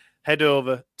 everybody, head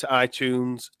over to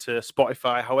iTunes, to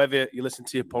Spotify, however you listen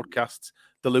to your podcasts,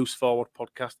 the Loose Forward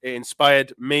podcast. It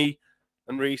inspired me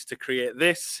and Reece to create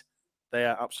this. They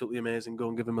are absolutely amazing. Go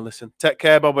and give them a listen. Take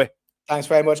care, Bobby. Thanks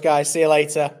very much, guys. See you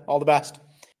later. All the best.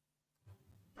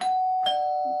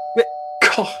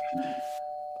 God.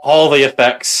 All the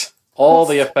effects. All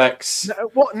the effects.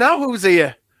 What now? Who's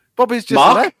here? Bobby's just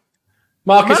Mark? left.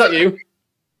 Mark, is that you?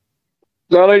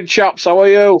 Morning, chaps. How are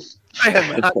you?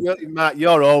 Mark,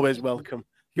 you're always welcome.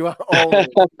 You are always,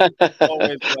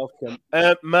 always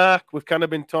welcome. Mark, we've kind of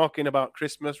been talking about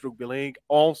Christmas, rugby league,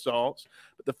 all sorts.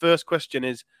 But the first question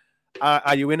is,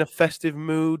 are you in a festive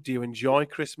mood? Do you enjoy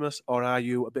Christmas? Or are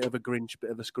you a bit of a Grinch,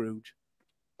 bit of a Scrooge?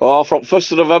 Oh, from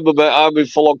 1st of November, mate, I'm in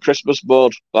full-on Christmas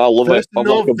mode. I love it. I'm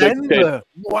like a big kid.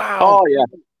 Wow. Oh, yeah.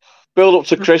 Build up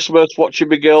to Christmas, watching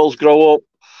my girls grow up.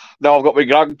 Now I've got my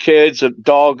grandkids and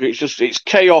dog. It's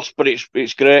chaos, but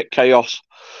it's great chaos.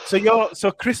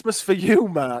 So Christmas for you,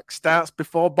 Mark, starts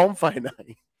before bonfire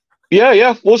night.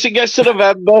 Yeah. Once it gets to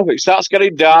November, it starts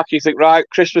getting dark. You think, right,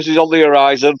 Christmas is on the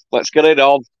horizon. Let's get it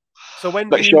on. So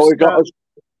when do you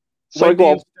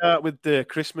start with the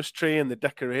Christmas tree and the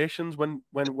decorations? When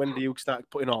do you start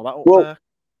putting all that up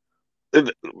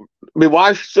there? My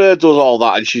wife does all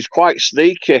that, and she's quite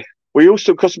sneaky. We used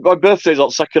to, because my birthday's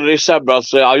on 2nd of December,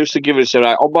 I used to give her, say,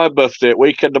 right, on my birthday,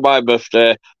 weekend of my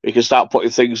birthday, we can start putting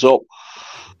things up.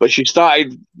 But she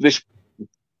started this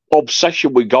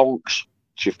obsession with gonks.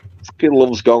 She fucking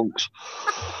loves gonks.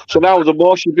 So now the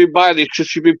more she's been buying these,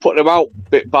 she's been putting them out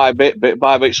bit by bit.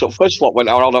 So first lot went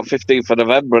around on 15th of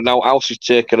November, and now House is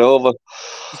taken over.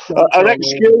 Her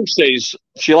excuse is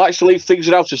she likes to leave things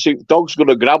in the house to see if the dog's going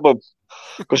to grab them.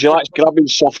 Because he likes grabbing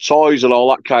soft toys and all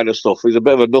that kind of stuff. He's a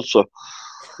bit of a nutter.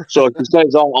 So he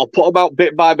says, I'll put him out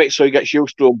bit by bit so he gets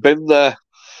used to them. Been there.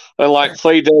 And like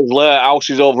 3 days later, House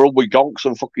is overrun with gonks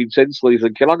and fucking tin sleeves.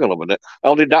 And hang on a minute.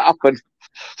 How did that happen?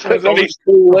 It's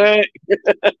too late.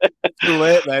 Too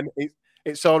late then.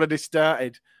 It's already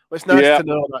started. Well, it's nice to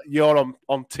know that you're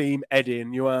on Team Eddie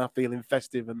and you are feeling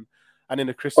festive and in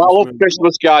a Christmas I love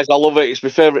Christmas, guys. I love it. It's my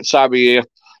favourite time of year.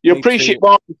 You appreciate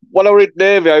more. When I was in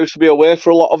Navy, I used to be away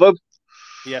for a lot of them.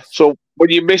 Yes. So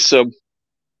when you miss them,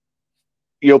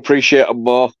 you appreciate them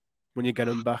more. When you get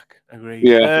them back. Agreed.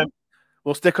 Yeah.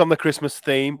 We'll stick on the Christmas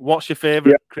theme. What's your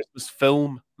favourite Christmas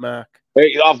film, Mark?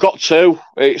 I've got 2.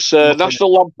 It's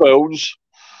National Lampoons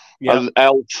and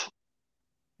Elf.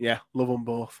 Yeah, love them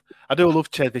both. I do love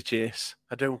Chevy Chase.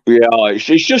 I do. Yeah, it's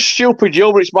just stupid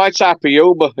humour. It's my type of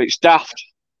humour. It's daft.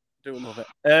 I do love it.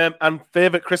 And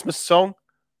favourite Christmas song?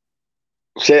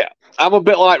 See, I'm a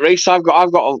bit like Reece. I've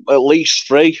got at least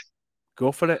 3.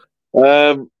 Go for it.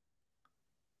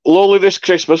 Lonely This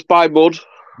Christmas by Mud.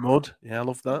 Mud, yeah, I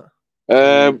love that.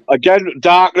 Again,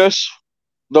 Darkness.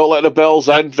 Don't Let the Bells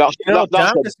End. That's a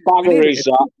banger, is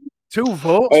that? 2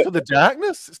 votes for the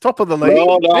Darkness. It's top of the league.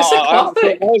 No,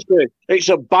 it's it's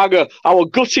a banger. I was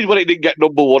gutted when it didn't get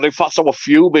number 1. In fact, I was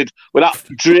fuming with that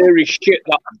dreary shit,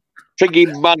 that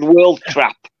frigging Mad World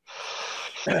crap.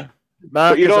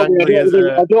 Mark you is know, angry as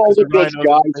I don't hold a a grudge, Rhinos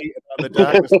guys. unbeaten at the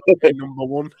Darkness being number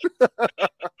one.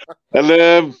 And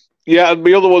and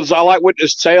the other ones, I like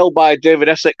Winter's Tale by David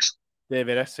Essex.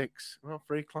 David Essex. Well,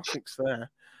 3 classics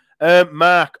there.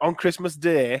 Mark, on Christmas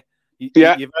Day, you've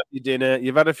had your dinner,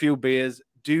 you've had a few beers.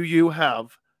 Do you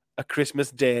have a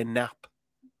Christmas Day nap?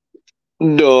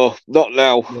 No, not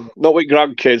now. Not with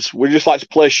grandkids. We just like to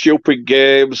play stupid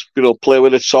games, play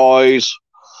with the toys.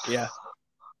 Yeah.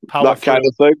 That kind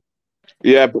of thing.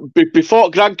 Yeah, but before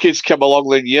grandkids came along,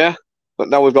 then yeah. But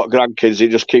now we've got grandkids, it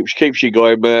just keeps you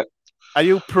going, mate. Are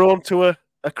you prone to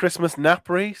a Christmas nap,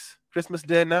 Reese? Christmas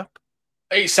Day nap?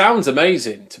 It sounds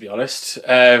amazing, to be honest.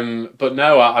 But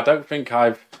no, I don't think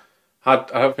I've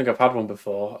had one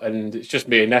before, and it's just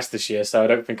me and Ness this year, so I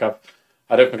don't think I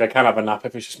can have a nap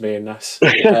if it's just me and Ness.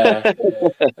 You're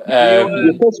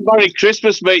supposed to marry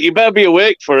Christmas, mate. You better be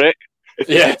awake for it.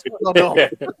 Yeah. Do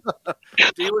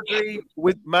you agree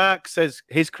with Mark says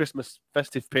his Christmas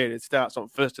festive period starts on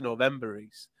 1st of November,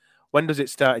 Reese? When does it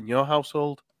start in your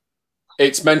household?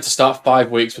 It's meant to start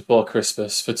 5 weeks before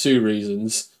Christmas for 2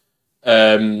 reasons.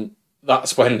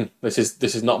 That's when this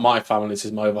is not my family, this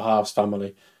is my other half's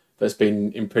family that's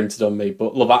been imprinted on me.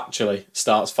 But Love Actually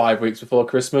starts 5 weeks before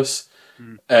Christmas.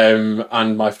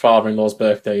 And my father-in-law's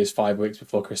birthday is 5 weeks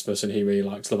before Christmas, and he really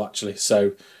likes Love Actually.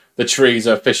 So the trees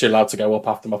are officially allowed to go up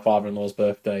after my father-in-law's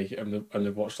birthday, and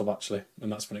they've watched Love Actually,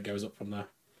 and that's when it goes up from there.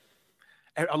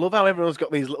 I love how everyone's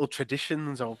got these little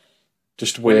traditions of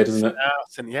just weird, isn't it?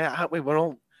 And yeah, aren't we? We're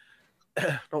all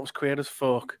not as queer as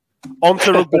folk. On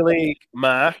to Rugby League,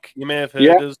 Mark. You may have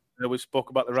heard us. We spoke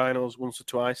about the Rhinos once or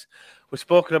twice. We've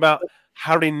spoken about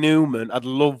Harry Newman. I'd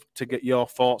love to get your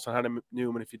thoughts on Harry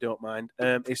Newman, if you don't mind.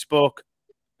 He spoke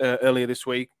earlier this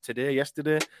week,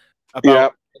 yesterday,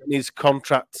 about his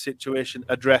contract situation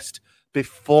addressed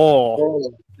before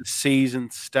the season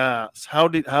starts. How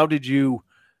did you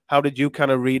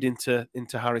kind of read into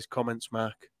Harry's comments,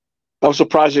 Mark? I'm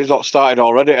surprised he's not started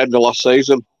already at the end of last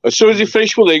season. As soon as he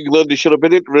finished with England, he should have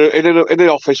been in the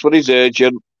office with his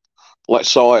agent.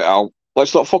 Let's sort it out.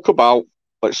 Let's not fuck about.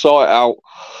 Let's sort it out.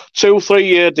 2-3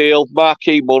 year deal,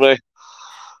 marquee money.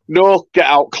 No get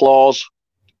out clause.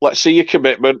 Let's see your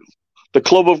commitment. The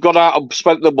club have gone out and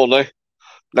spent the money.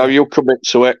 Now you commit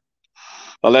to it.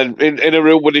 And then in a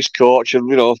room with his coach, and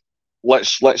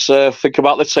let's think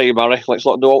about the team, Harry. Let's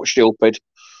not do out stupid.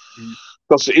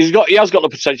 Because he has got the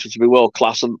potential to be world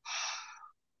class, and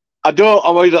I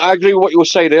agree with what you were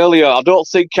saying earlier. I don't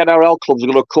think NRL clubs are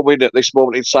going to come in at this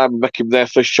moment in time and make him their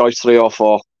first choice 3 or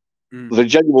 4. They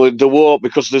genuinely won't,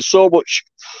 because there's so much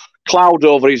cloud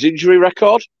over his injury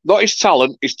record. Not his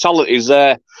talent. His talent is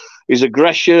there. His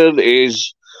aggression,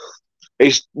 his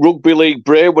rugby league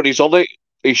brain when he's on it.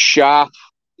 He's sharp.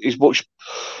 He's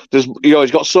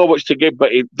got so much to give,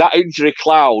 but that injury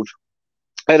cloud,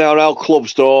 NRL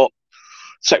clubs don't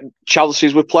take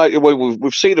chances with players.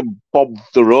 We've seen them bomb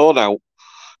their own out.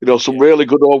 Some really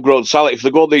good homegrown talent. If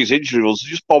they go on these injury runs,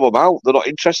 just bomb them out. They're not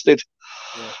interested.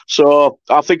 Yeah. So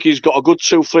I think he's got a good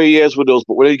 2-3 years with us,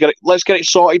 but let's get it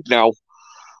sorted now.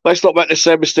 Let's not make the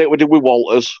same mistake we did with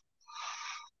Walters,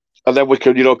 and then we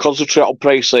can concentrate on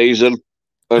pre-season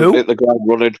and hit the ground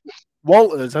running.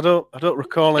 Walters, I don't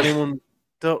recall anyone.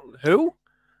 Who?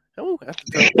 Oh,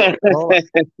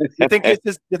 you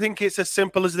think it's as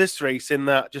simple as this, Reese? In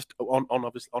that, just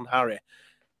on Harry,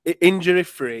 injury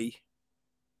free,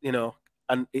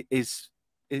 and it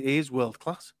is world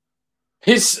class.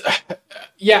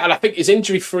 And I think his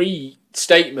injury free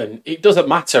statement, it doesn't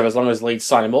matter as long as Leeds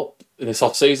sign him up in this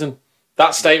off season.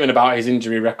 That statement about his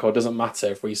injury record doesn't matter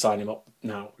if we sign him up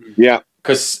now. Yeah,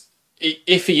 because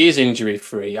if he is injury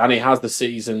free and he has the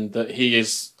season that he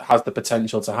has the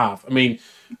potential to have, I mean,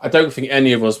 I don't think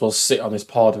any of us will sit on this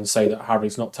pod and say that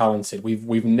Harry's not talented.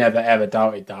 We've never ever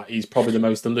doubted that. He's probably the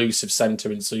most elusive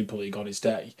centre in Super League on his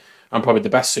day, and probably the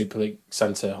best Super League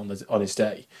centre on his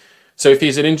day. So if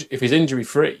he's injury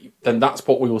free, then that's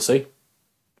what we will see.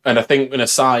 And I think in a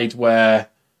side where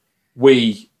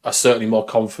we are certainly more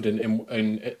confident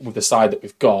in with the side that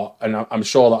we've got, and I'm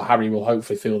sure that Harry will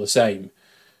hopefully feel the same.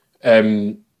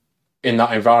 In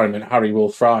that environment, Harry will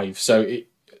thrive. So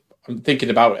I'm thinking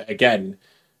about it again.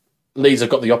 Leeds have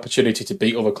got the opportunity to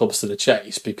beat other clubs to the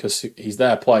chase because he's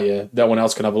their player. No one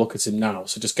else can have a look at him now.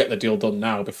 So just get the deal done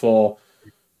now before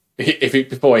he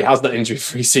has that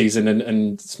injury-free season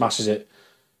and smashes it.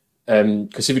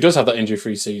 Because if he does have that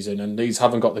injury-free season and Leeds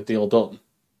haven't got the deal done,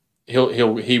 he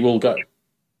will go.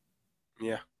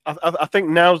 Yeah, I think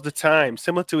now's the time.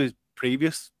 Similar to his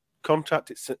previous contract,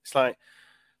 it's like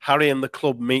Harry and the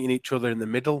club meeting each other in the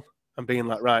middle and being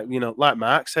like, right, like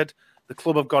Mark said, the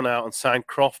club have gone out and signed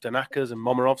Croft and Ackers and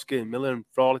Momorovsky and Miller and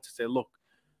Frawley to say, look,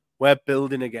 we're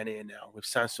building again here now. We've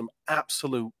signed some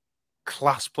absolute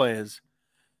class players.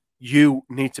 You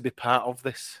need to be part of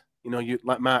this. You know, you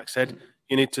like Mark said,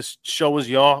 you need to show us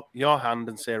your hand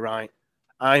and say, right,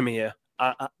 I'm here.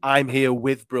 I'm here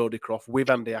with Brodie Croft, with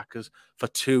Andy Ackers for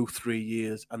 2-3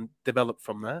 years and develop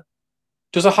from there.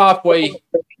 Does a halfway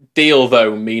deal,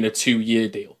 though, mean a 2-year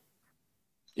deal?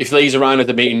 If Leeds are around at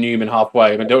the meeting Newman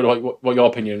halfway, I mean, don't know what your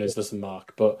opinion is, listen,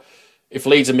 Mark, but if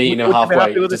Leeds are meeting him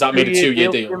halfway, does that mean a 2-year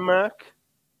deal? Mark?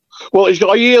 Well, he's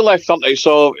got a year left, hasn't he?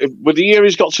 So with the year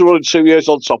he's got to run in 2 years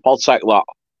on top, I'll take that.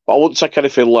 But I wouldn't take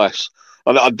anything less.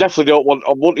 And I definitely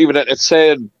I wouldn't even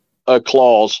entertain a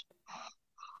clause.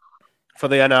 For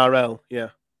the NRL, yeah.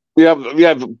 Yeah,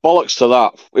 bollocks to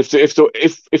that.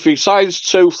 If he signs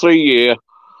 2-3 year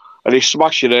and he's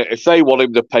smashing it, if they want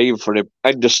him, they're paying for him.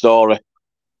 End of story.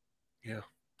 Yeah,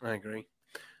 I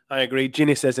agree.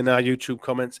 Ginny says in our YouTube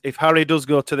comments, if Harry does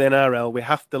go to the NRL, we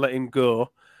have to let him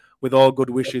go with all good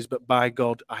wishes, but by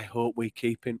God, I hope we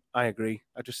keep him. I agree.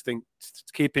 I just think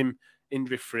to keep him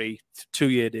injury-free,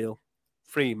 2-year deal,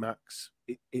 free max,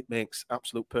 it makes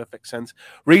absolute perfect sense.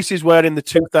 Reese is wearing the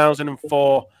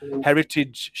 2004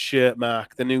 Heritage shirt,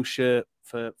 Mark, the new shirt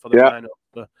for the lineup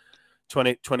for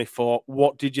 2024.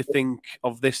 What did you think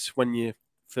of this when you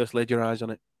first laid your eyes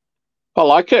on it? I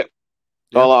like it.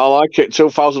 Yeah. I like it.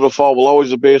 2004 will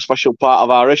always be a special part of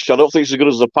our history. I don't think it's as good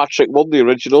as the Patrick one, the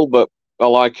original, but I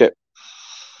like it.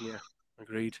 Yeah,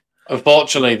 agreed.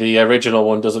 Unfortunately, the original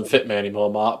one doesn't fit me anymore,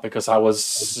 Mark, because I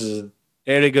was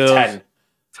Here he goes. 10.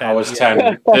 I was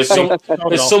 10. There's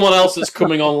someone else that's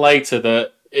coming on later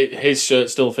that his shirt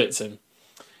still fits him.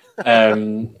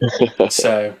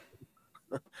 So,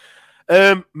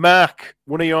 Mark,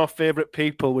 one of your favourite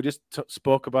people, we just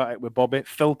spoke about it with Bobby,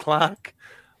 Phil Clark,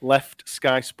 left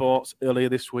Sky Sports earlier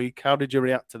this week. How did you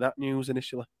react to that news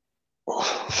initially?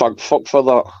 Thank fuck for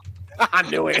that. I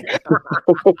knew it.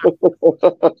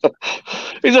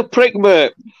 He's a prick,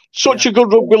 mate. Such a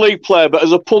good rugby league player, but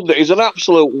as a pundit, he's an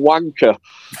absolute wanker.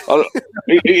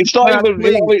 It's not even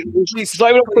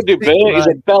up for debate. He's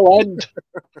a bell end.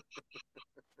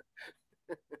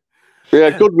 Yeah,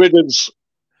 good riddance.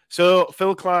 So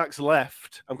Phil Clark's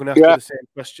left. I'm going to ask you the same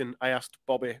question I asked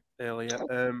Bobby earlier.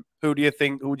 Who do you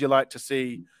think? Who would you like to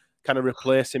see kind of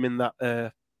replace him in that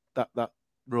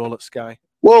role at Sky?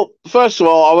 Well, first of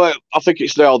all, I think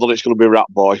it's nailed that it's going to be Rat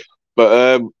Boy,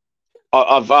 but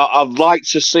I'd like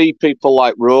to see people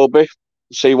like Roby,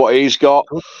 see what he's got.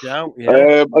 Yeah.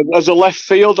 As a left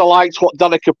field, I liked what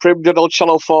Danica Prim did on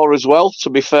Channel 4 as well, to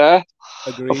be fair.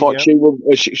 Agreed, I thought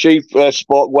she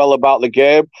spoke well about the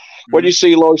game. When you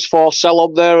see Lois Forsell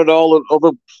on there and all, and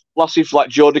other lassies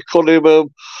like Jodie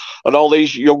Cunningham and all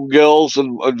these young girls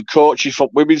and coaches from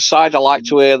women's side, I like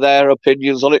to hear their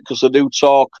opinions on it because they do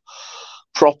talk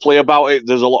properly about it.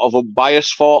 There's a lot of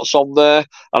unbiased thoughts on there,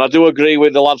 and I do agree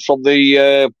with the lad from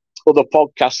the other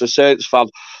podcast, the Saints fan.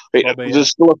 There's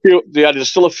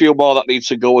still a few more that need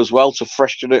to go as well to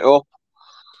freshen it up.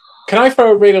 Can I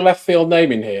throw a really left field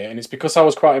name in here? And it's because I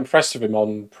was quite impressed with him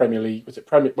on Premier League. Was it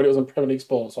when it was on Premier League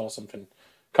Sports or something?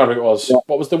 Can't remember what it was. Yeah.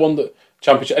 What was the one that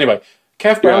Championship? Anyway,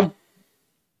 Kev Brown.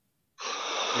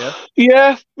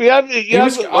 Yeah.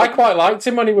 I quite liked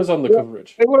him when he was on the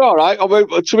coverage. He was all right. I mean,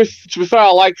 to be fair,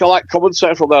 I like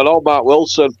commentator from there. Mark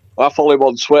Wilson. I follow him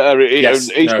on Twitter. He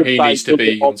needs to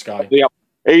be on Sky.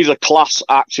 He's a class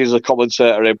act. He's a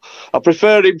commentator. I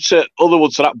prefer him to other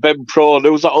ones, to that Ben Pro.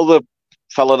 There was that other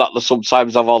fella that they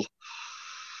sometimes have on.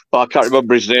 But I can't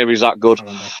remember his name. He's that good.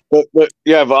 But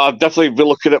I'd definitely be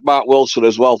looking at Mark Wilson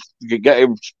as well. You can get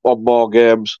him on more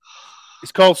games.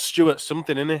 It's called Stuart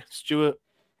something, isn't it? Stuart.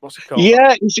 What's it called?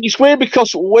 Yeah, it's weird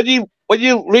because when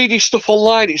you read his stuff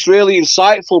online, it's really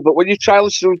insightful. But when you try to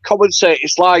listen to him commentate,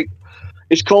 it's like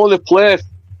it's calling a play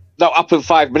that happened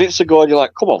 5 minutes ago, and you're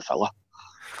like, "Come on, fella."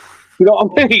 You know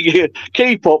what I mean?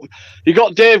 Keep up. You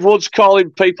got Dave Woods calling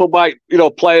people by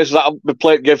players that have been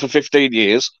playing the game for 15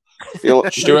 years.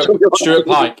 Stuart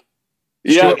Pike.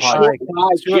 Yeah,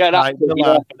 Stuart Pike.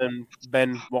 And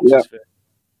Ben Watson.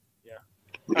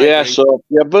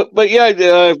 But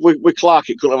with Clark,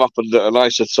 it couldn't have happened at a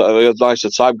nicer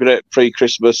time. Great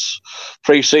pre-Christmas,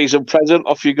 pre-season present.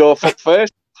 Off you go, fuck face.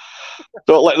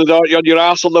 Don't let them know you're on your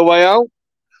ass on the way out.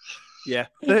 Yeah,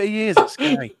 30 years at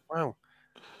Sky. Wow,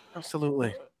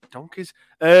 absolutely donkeys.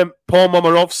 Paul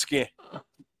Momorovsky.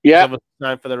 Yeah,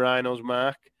 time for the Rhinos,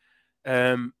 Mark.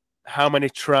 How many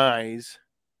tries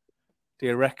do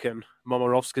you reckon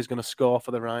Momorovsky's going to score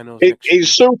for the Rhinos? In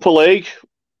Super League.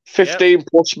 15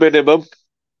 plus minimum.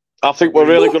 I think we're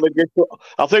really going to get.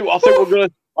 I think we're going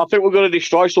to. I think we're going to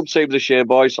destroy some teams this year,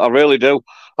 boys. I really do.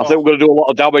 I think we're going to do a lot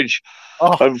of damage.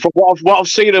 Oh. And from what I've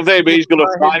seen of him, he's going to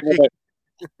thrive on it.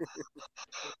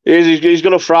 He's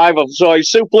going to thrive on. So he's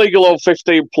Super League alone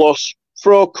 15 plus.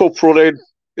 Throw cup running,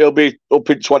 he'll be up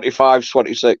in 25,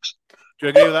 26. Do you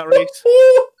agree with that, Reese?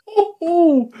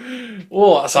 Oh,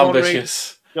 that's Come on,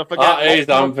 ambitious. Don't forget, That is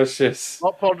ambitious.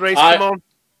 Lot pod Reese, come on.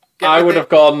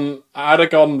 I'd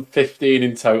have gone 15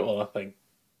 in total, I think.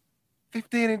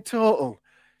 15 in total.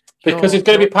 Because he's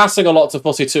going to be passing a lot to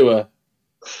Fussy Tour.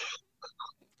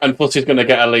 And Fussy's going to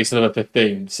get at least another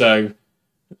 15. So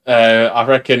I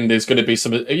reckon there's going to be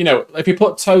some... if you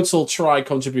put total try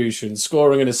contributions,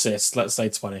 scoring and assists, let's say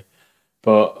 20.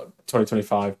 But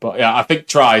 2025. But yeah, I think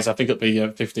tries. I think it'll be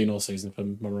 15 all season for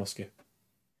Momorowski.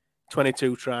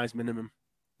 22 tries minimum.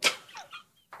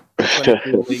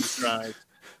 22 league tries.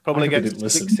 Probably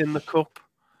gets 6 in the cup.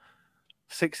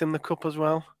 6 in the cup as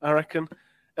well, I reckon.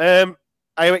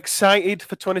 Are you excited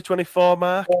for 2024,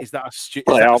 Mark? Is that a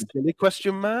silly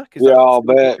question, Mark? Yeah,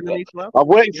 mate. I'm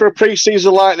waiting for a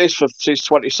pre-season like this since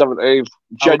 2017.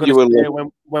 Genuinely.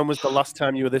 When was the last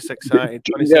time you were this excited?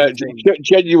 Yeah,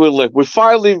 genuinely. We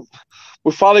finally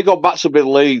got back to mid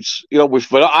Leeds.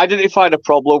 We've identified a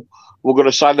problem. We're going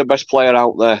to sign the best player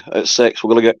out there at 6. We're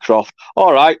going to get Croft.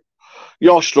 All right.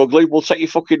 You're struggling. We'll take your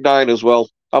fucking 9 as well.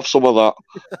 Have some of that.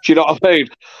 Do you know what I mean?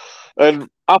 And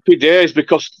happy days,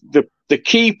 because the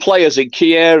key players in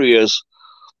key areas,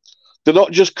 they're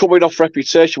not just coming off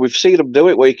reputation. We've seen them do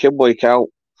it week in, week out.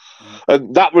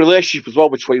 And that relationship as well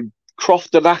between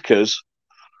Croft and Ackers,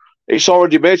 it's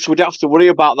already made, so we don't have to worry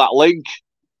about that link.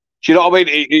 Do you know what I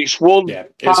mean? It's one. Yeah,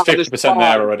 it's 50%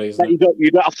 there already. Isn't it?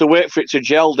 You don't have to wait for it to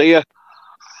gel, do you?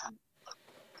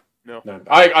 No.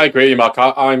 I agree with you, Mark.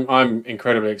 I'm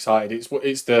incredibly excited. It's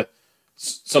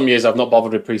some years I've not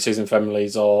bothered with pre-season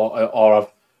friendlies or I've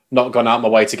not gone out my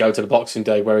way to go to the Boxing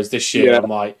Day. Whereas this year I'm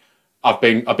like, I've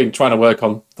been trying to work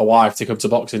on the wife to come to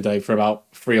Boxing Day for about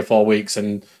 3 or 4 weeks,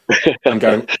 and I'm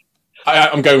going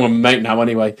with my mate now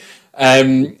anyway.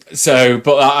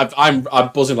 But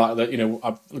I'm buzzing like that.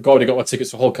 I've already got my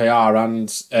tickets for Hull KR and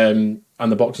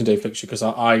the Boxing Day fixture, because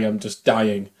I am just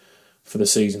dying for the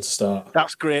season to start.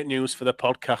 That's great news for the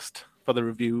podcast, for the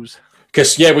reviews.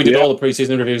 Because we did all the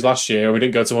pre-season reviews last year and we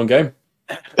didn't go to one game.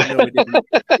 No, we didn't.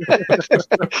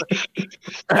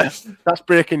 That's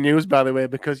breaking news, by the way,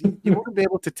 because you wouldn't be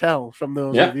able to tell from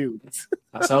those reviews.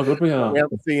 That's how good we are. We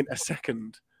haven't seen a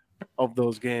second of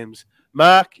those games.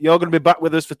 Mark, you're going to be back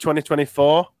with us for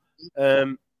 2024.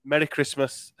 Merry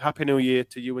Christmas, Happy New Year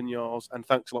to you and yours, and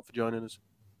thanks a lot for joining us.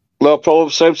 No problem.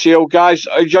 Same to you guys.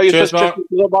 Enjoy your first trip to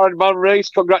the Married Man race.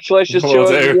 Congratulations to you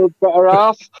and your better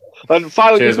half. And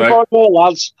finally, before I go,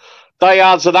 lads, Die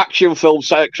Hard's an action film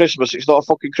set at Christmas. It's not a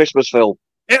fucking Christmas film.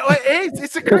 It is.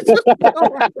 It's a Christmas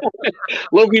film.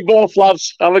 Love you both,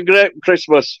 lads. Have a great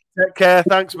Christmas. Take care.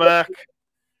 Thanks, Mark.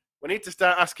 We need to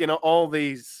start asking all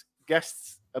these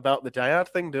guests about the Die Hard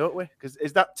thing, don't we? Because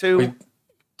is that two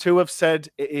have said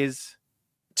it is...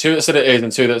 2 that said it is,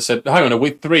 and 2 that said... Hang on,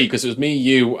 we 3, because it was me,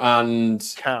 you,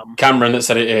 and Cameron that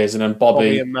said it is, and then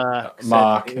Bobby and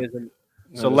Mark. It isn't.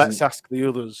 So let's ask the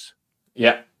others.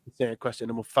 Yeah. Question,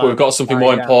 and we've got something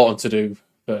more important to do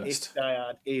first. If Die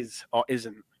Hard is or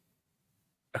isn't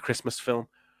a Christmas film.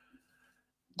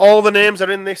 All the names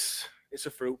are in this. It's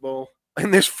a fruit bowl.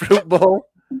 In this fruit bowl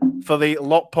for the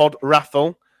Lot Pod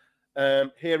raffle.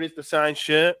 Here is the signed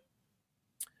shirt.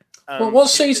 What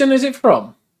season is it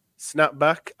from?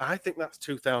 Snapback. I think that's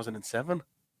 2007.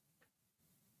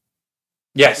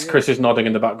 Yes, Chris is nodding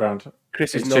in the background.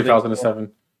 Chris is nodding.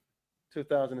 2007.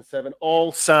 2007.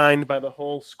 All signed by the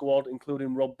whole squad,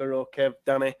 including Rob Burrow, Kev,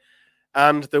 Danny.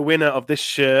 And the winner of this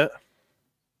shirt,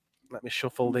 let me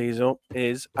shuffle these up,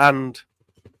 is the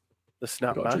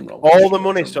snapback. All the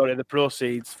money, the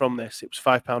proceeds from this, it was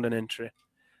 £5 an entry,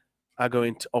 are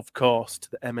going to, of course,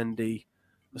 to the MND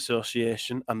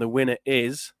Association. And the winner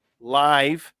is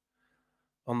live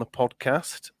on the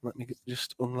podcast. Let me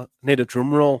just need a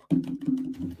drum roll.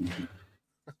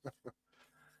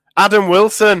 Adam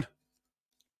Wilson.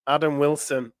 Adam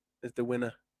Wilson is the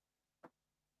winner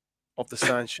of the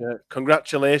signed shirt.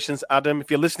 Congratulations, Adam. If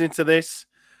you're listening to this,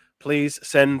 please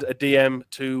send a DM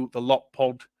to the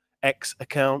LotPod X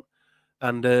account,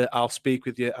 and I'll speak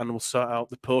with you, and we'll sort out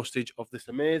the postage of this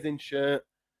amazing shirt.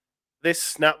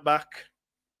 This snapback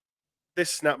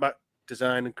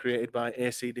designed and created by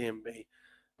ACDMB.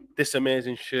 This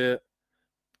amazing shirt,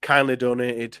 kindly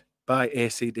donated by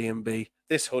ACDMB.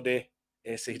 This hoodie,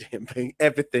 ACDMB.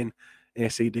 Everything,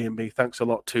 ACDMB. Thanks a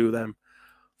lot to them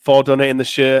for donating the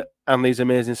shirt and these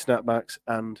amazing snapbacks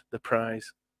and the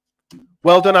prize.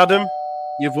 Well done, Adam.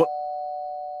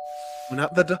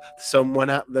 Someone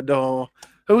at the door.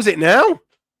 Who's it now?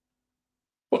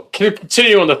 Well, can you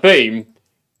continue on the theme?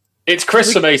 It's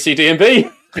Chris from ACD&B.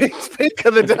 Speak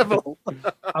of the devil.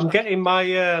 I'm getting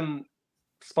my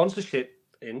sponsorship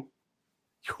in.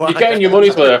 You're getting your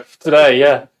money's worth today,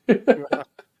 yeah.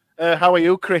 How are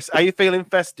you, Chris? Are you feeling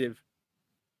festive?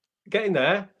 Getting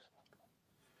there.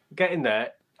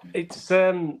 It's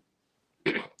I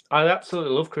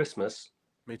absolutely love Christmas.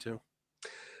 Me too.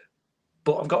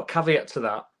 But I've got a caveat to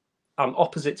that. I'm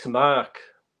opposite to Mark.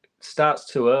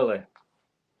 Starts too early.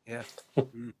 Yeah.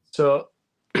 So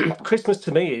Christmas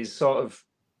to me is sort of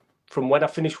from when I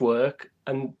finish work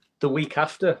and the week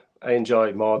after I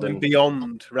enjoy more than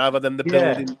beyond, rather than the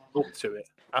building up to it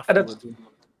afterwards.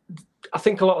 I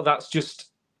think a lot of that's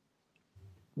just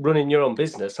running your own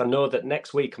business. I know that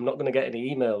next week I'm not going to get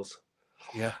any emails.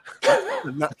 Yeah.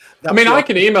 I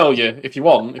can email you if you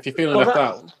want, if you're feeling left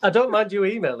out. I don't mind you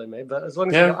emailing me, but as long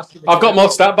as you're not asking me I've got more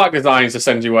snapback designs to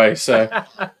send you away, so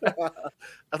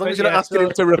as long as you're not asking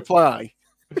him to reply.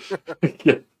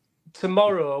 Yeah.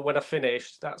 Tomorrow when I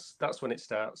finish, that's when it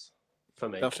starts for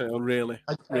me. That's really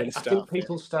I think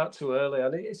people start too early,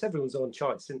 and it's everyone's own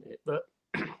choice, isn't it? But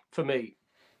for me,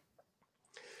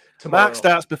 tomorrow, Mark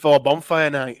starts before bonfire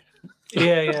night.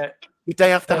 Yeah. The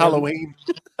day after Halloween.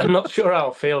 I'm not sure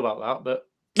how I feel about that,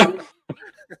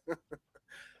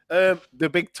 but the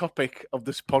big topic of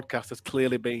this podcast has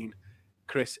clearly been,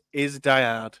 Chris, is Die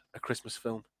Hard a Christmas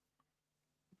film?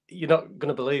 You're not going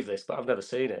to believe this, but I've never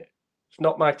seen it. It's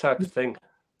not my type of thing.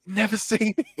 Never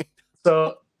seen it.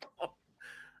 So,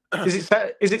 is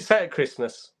it set at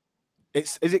Christmas?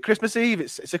 Is it Christmas Eve?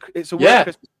 It's a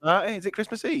Christmas party. Is it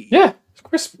Christmas Eve? Yeah, it's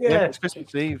Christmas. Yeah, it's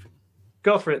Christmas Eve.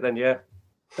 Go for it then. Yeah.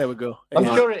 There we go. I'm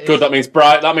sure it is. Good. That means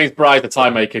Bride the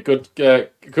time maker. Good.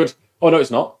 Good. Oh no,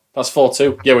 it's not. That's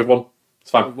 4-2. Yeah, we've won.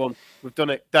 It's fine. We've won. We've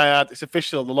done it. Die Hard. It's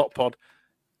official. The Lot Pod.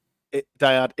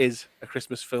 Die Hard is a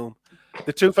Christmas film.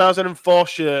 The 2004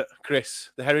 shirt,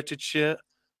 Chris, the heritage shirt.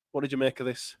 What did you make of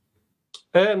this?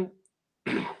 If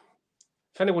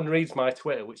anyone reads my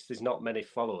Twitter, which there's not many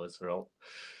followers on,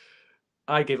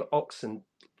 I give Oxen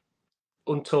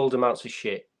untold amounts of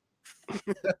shit.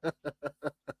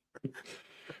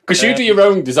 Because you do your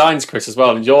own designs, Chris, as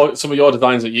well, and some of your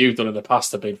designs that you've done in the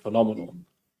past have been phenomenal.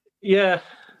 Yeah.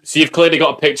 So you've clearly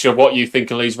got a picture of what you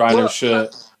think a Leeds Rhinos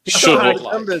shirt should look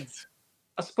like.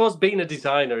 I suppose being a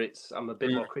designer, I'm a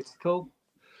bit more critical,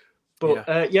 but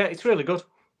it's really good.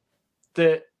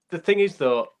 The thing is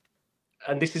though,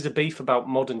 and this is a beef about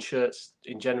modern shirts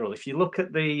in general. If you look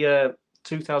at the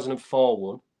 2004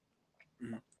 one,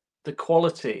 the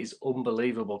quality is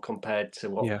unbelievable compared to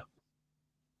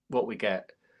what we get.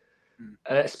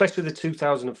 Especially the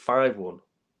 2005 one.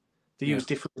 They use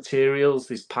different materials,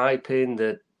 there's piping,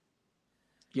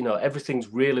 everything's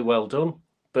really well done,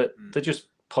 but they're just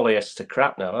polyester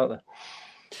crap now, aren't they?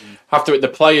 After the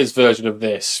players' version of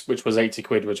this, which was 80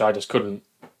 quid, which I just couldn't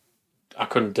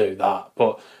do that,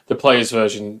 but the players'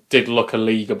 version did look a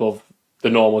league above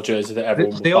the normal jersey that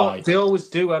everyone would buy. They always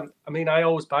do. I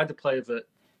always buy the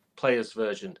players'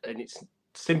 version, and it's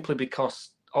simply because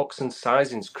Oxen's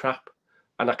sizing's crap,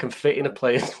 and I can fit in a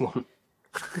player's one.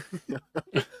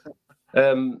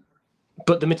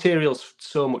 But the material's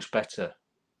so much better.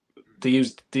 They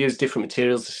use different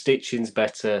materials. The stitching's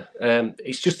better.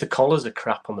 It's just the collars are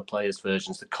crap on the players'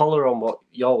 versions. The collar on what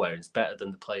you're wearing is better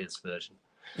than the players' version.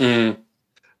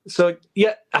 So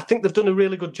I think they've done a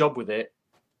really good job with it.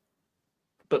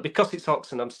 But because it's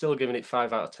Oxen, I'm still giving it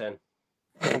 5 out of 10.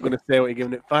 I'm going to say what you're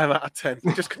giving it, 5 out of 10.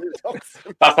 Just because it's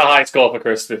Oxen. That's a high score for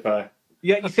Chris, to be fair.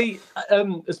 Yeah, you see,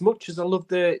 as much as I love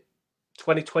the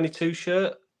 2022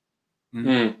 shirt,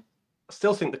 I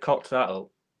still think they cocked that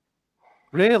up.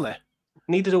 Really?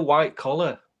 Needed a white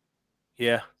collar.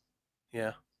 Yeah.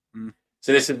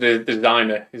 So this is the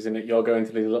designer, isn't it? You're going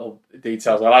to these little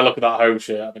details. Well, I look at that home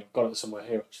shirt. I mean, I've got it somewhere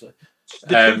here, actually.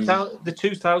 The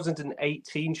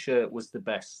 2018 shirt was the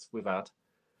best we've had.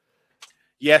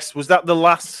 Yes, was that the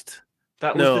last?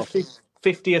 That was the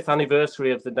 50th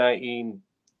anniversary of the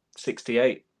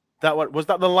 1968. That one was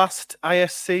that the last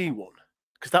ISC one?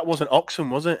 Because that wasn't Oxen,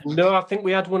 was it? No, I think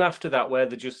we had one after that where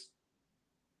they just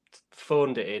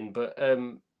phoned it in, but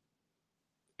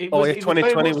it was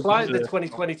 2020 was like the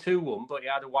 2022 one, but it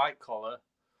had a white collar.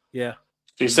 Yeah.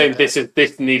 So you're saying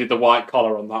this needed the white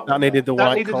collar on that one? That needed the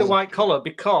white collar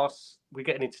because we're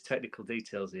getting into technical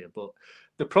details here, but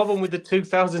the problem with the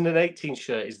 2018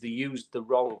 shirt is they used the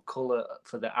wrong colour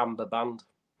for the amber band.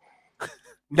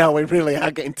 No, we really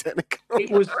are getting technical.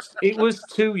 It was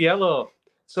too yellow.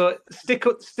 So stick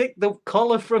the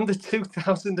collar from the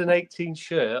 2018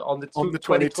 shirt on the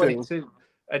 2022,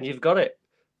 and you've got it.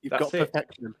 You've got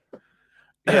perfection.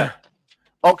 Yeah.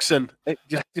 Oxen,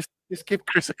 just give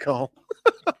Chris a call.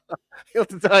 He'll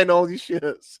design all your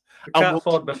shirts. I can't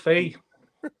afford my fee.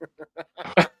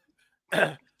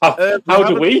 How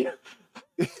do we?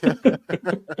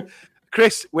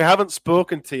 Chris, we haven't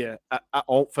spoken to you at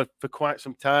all for quite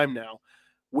some time now.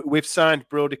 We've signed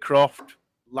Brodie Croft,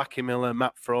 Lachie Miller,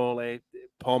 Matt Frawley,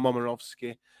 Paul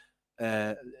Momirovski,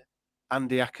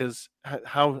 Andy Ackers.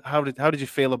 How did you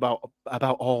feel about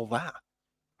all that?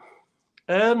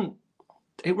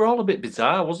 It were all a bit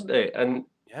bizarre, wasn't it? And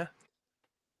yeah,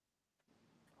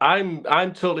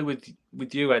 I'm totally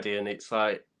with you, Eddie. And it's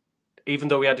like, even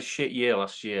though we had a shit year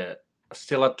last year, I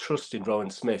still had trust in Rowan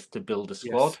Smith to build a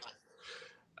squad. Yes.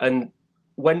 And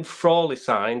when Frawley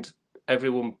signed, I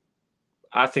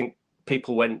think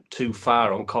people went too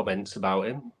far on comments about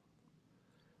him.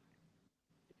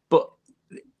 But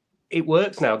it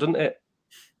works now, doesn't it?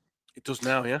 It does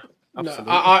now, yeah. Absolutely.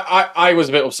 No, I was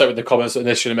a bit upset with the comments that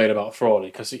initially made about Frawley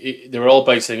because they were all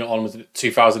basing it on the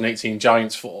 2018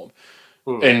 Giants form.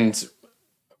 And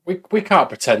we can't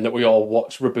pretend that we all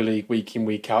watch rugby league week in,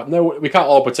 week out. No, we can't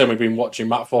all pretend we've been watching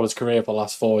Matt Frawley's career for the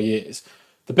last 4 years.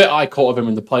 The bit I caught of him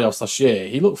in the playoffs last year,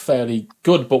 he looked fairly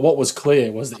good, but what was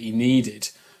clear was that he needed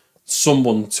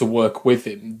someone to work with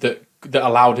him that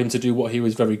allowed him to do what he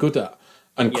was very good at.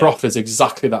 And Croft is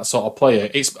exactly that sort of player.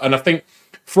 And I think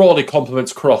Frawley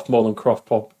complements Croft more than Croft.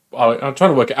 I'm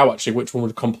trying to work it out, actually, which one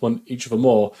would complement each other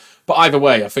more. But either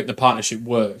way, I think the partnership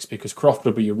works because Croft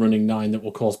will be a running nine that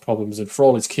will cause problems, and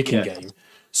Frawley's kicking game,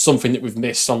 something that we've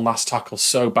missed on last tackle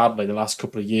so badly the last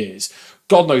couple of years.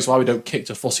 God knows why we don't kick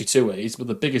to Fussy Tuohy. He's one of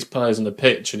the biggest players on the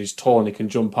pitch, and he's tall and he can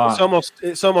jump high.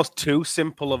 It's almost too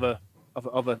simple of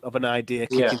an idea,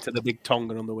 kicking to the big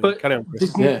Tongan on the wing.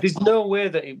 There's no way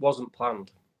that it wasn't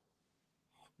planned.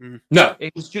 No,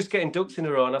 it was just getting ducks in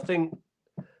a row, and I think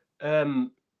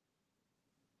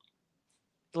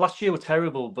last year was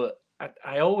terrible. But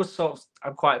I always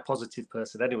I'm quite a positive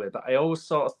person anyway. But I always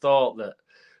sort of thought that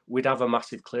we'd have a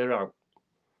massive clear out,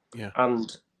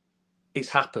 and it's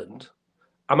happened.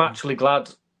 I'm actually glad,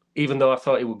 even though I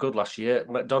thought he was good last year.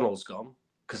 McDonald's gone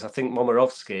because I think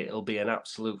Momirovski will be an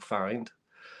absolute find.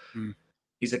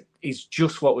 He's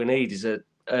just what we need. He's a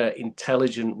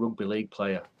intelligent rugby league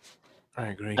player. I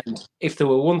agree. And if there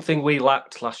were one thing we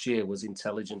lacked last year was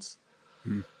intelligence.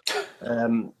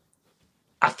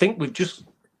 I think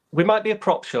we might be a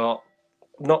prop short.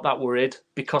 Not that worried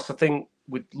because I think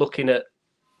we're looking at.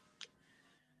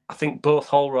 I think both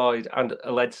Holroyd and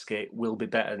Aledski will be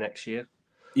better next year.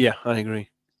 Yeah, I agree.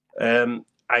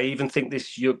 I even think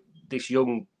this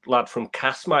young lad from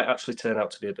Cass might actually turn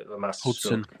out to be a bit of a master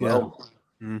stroke.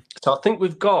 So I think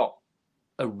we've got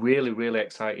a really, really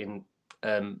exciting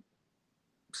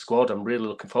squad. I'm really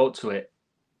looking forward to it.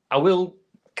 I will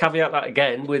caveat that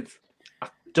again with I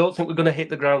don't think we're going to hit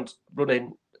the ground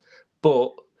running,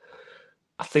 but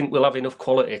I think we'll have enough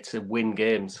quality to win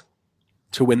games.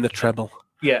 To win the treble.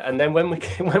 Yeah, and then when we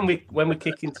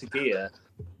kick into gear,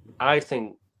 I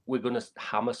think we're going to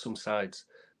hammer some sides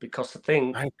because I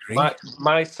think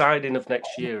my siding of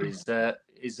next year is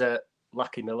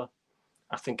Lachie Miller.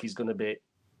 I think he's going to be.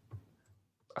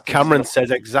 Cameron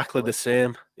says exactly the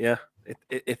same. Yeah,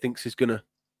 it thinks he's going to.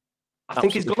 I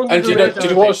think he's going to. And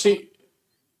did you watch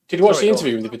the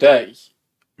interview with him today?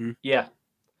 Yeah,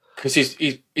 because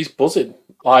he's buzzing.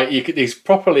 Like he's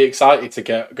properly excited to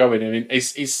get going. I mean,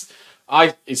 his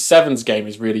sevens game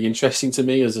is really interesting to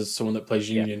me as someone that plays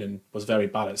union and was very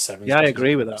bad at sevens. Yeah, I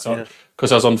agree with that.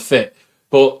 Because I was unfit.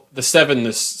 But the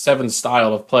seven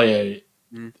style of player,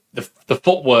 the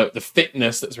footwork, the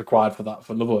fitness that's required for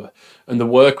another, and the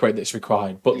work rate that's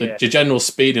required, but the general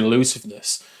speed and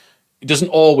elusiveness, it doesn't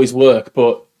always work,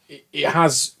 but it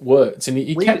has worked, and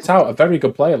he kept out a very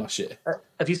good player last year.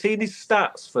 Have you seen his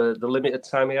stats for the limited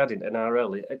time he had in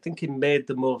NRL? I think he made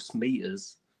the most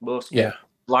meters,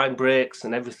 line breaks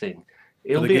and everything.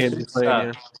 He'll be a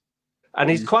superstar. And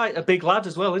he's quite a big lad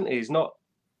as well, isn't he? He's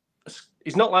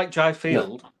not like Jai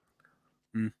Field.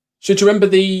 No. Should you remember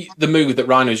the move that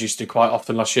Rhinos used to do quite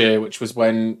often last year, which was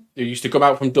when they used to come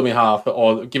out from dummy half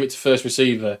or give it to first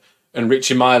receiver, and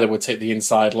Richie Myler would take the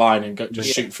inside line and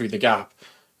just shoot through the gap.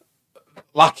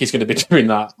 Lackey's going to be doing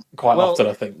that quite often,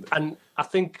 I think. And I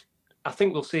think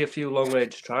we'll see a few long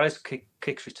range tries,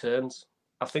 kicks returns.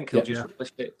 I think he'll just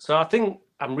relish it. So I think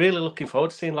I'm really looking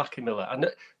forward to seeing Lachie Miller. And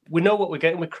we know what we're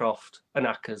getting with Croft and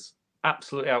Ackers.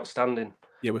 Absolutely outstanding.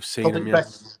 Yeah, we've seen him.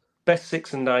 Best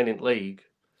 6 and 9 in league.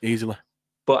 Easily.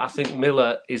 But I think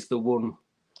Miller is the one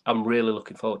I'm really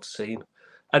looking forward to seeing.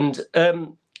 And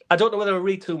I don't know whether I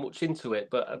read too much into it,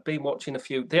 but I've been watching a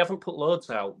few. They haven't put loads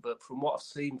out, but from what I've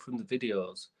seen from the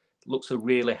videos, it looks a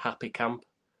really happy camp.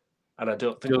 and I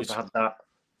don't think we've had that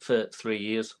for 3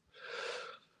 years.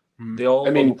 They all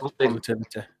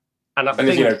positivity. And I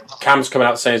think, you know, Cam's coming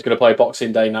out saying he's going to play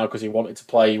Boxing Day now because he wanted to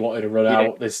play, he wanted to run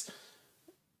out.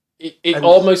 It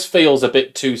almost feels a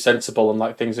bit too sensible and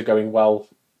like things are going well,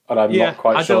 and I'm not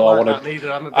quite sure.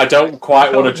 I don't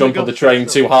quite want to jump on the train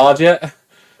too hard yet.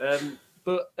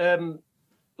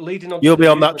 Leading on, you'll be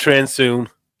on that train soon.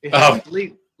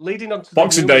 Leading on to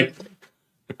Boxing Day.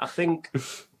 I think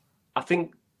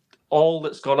all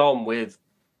that's gone on with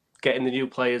getting the new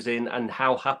players in and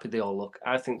how happy they all look,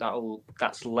 I think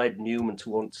that's led Newman to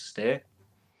want to stay.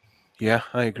 Yeah,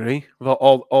 I agree. Well,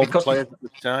 all the players that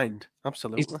we've signed,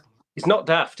 absolutely. He's not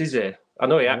daft, is he? I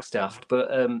know he acts daft,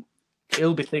 but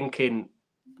he'll be thinking,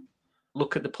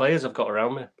 look at the players I've got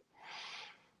around me.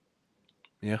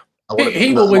 Yeah.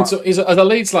 He will win. As a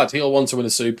Leeds lad, he'll want to win a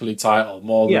Super League title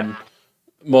more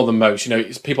than most. You know,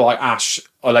 it's people like Ash,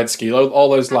 Oledzki, all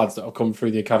those lads that have come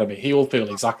through the academy. He will feel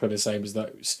exactly the same as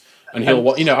those, and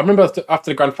he'll. You know, I remember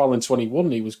after the grand final in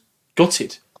 21, he was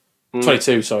gutted.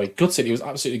 22, sorry, gutted. He was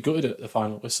absolutely gutted at the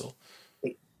final whistle.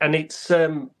 And it's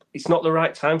not the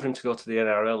right time for him to go to the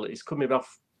NRL. He's coming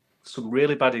off some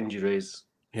really bad injuries.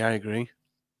 Yeah, I agree.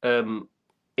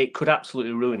 It could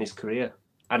absolutely ruin his career.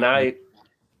 And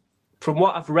from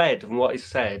what I've read and what he's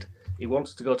said, he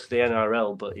wants to go to the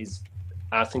NRL, but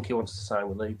I think he wants to sign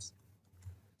with Leeds.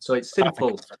 So it's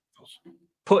simple.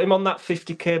 Put him on that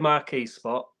 50k marquee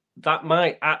spot. That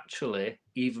might actually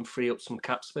even free up some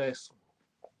cap space.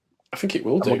 I think it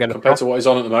will do compared to what he's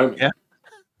on at the moment. Yeah.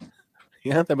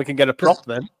 Yeah, then we can get a prop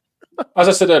then. As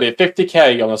I said earlier,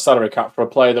 50k on a salary cap for a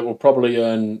player that will probably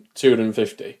earn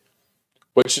 250,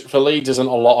 which for Leeds isn't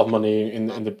a lot of money in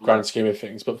the grand scheme of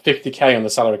things, but 50k on the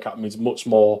salary cap means much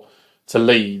more to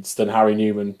Leeds than Harry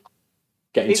Newman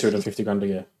getting 250 grand a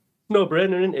year. No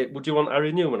brainer, isn't it? Would you want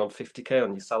Harry Newman on 50k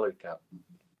on your salary cap?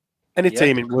 Any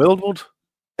team in the world would.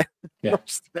 Yeah.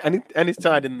 any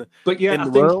side in the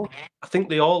world. I think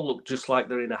they all look just like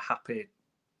they're in a happy.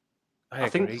 I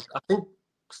agree. I think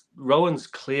Rowan's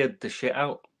cleared the shit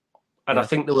out, and I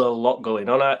think there were a lot going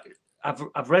on.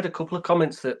 I've read a couple of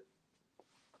comments that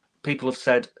people have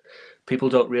said people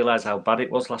don't realise how bad it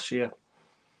was last year.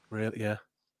 Really, yeah.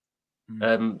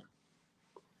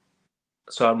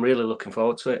 So I'm really looking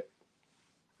forward to it.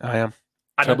 I am.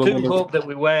 And I do hope that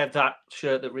we wear that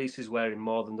shirt that Reece is wearing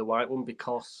more than the white one,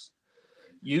 because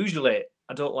usually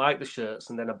I don't like the shirts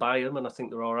and then I buy them and I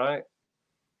think they're all right.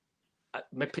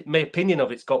 My opinion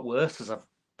of it's got worse as I've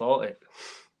bought it.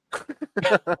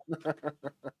 At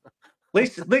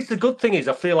least the good thing is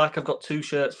I feel like I've got two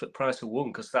shirts for the price of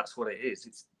one, because that's what it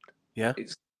is.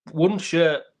 It's one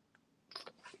shirt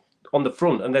on the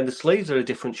front and then the sleeves are a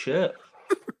different shirt.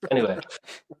 Anyway,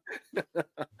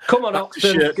 come on,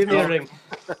 Oxton, give me a ring.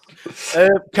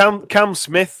 Cam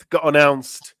Smith got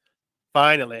announced.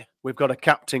 Finally, we've got a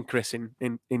captain, Chris, in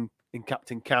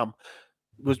Captain Cam.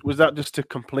 Was that just a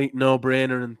complete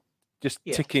no-brainer and just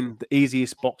ticking the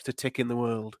easiest box to tick in the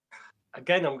world?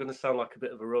 Again, I'm going to sound like a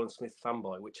bit of a Rowan Smith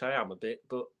fanboy, which I am a bit,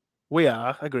 but we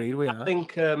are. Agreed, we are. I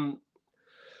think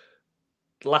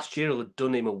last year will have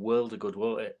done him a world of good,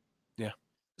 won't it? Yeah.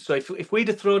 So if we'd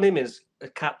have thrown him as a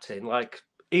captain, like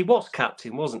he was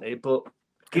captain, wasn't he? But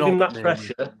give him that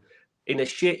pressure in a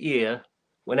shit year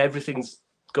when everything's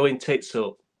going tits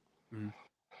up.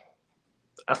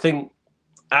 I think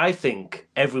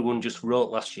everyone just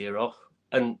wrote last year off,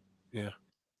 and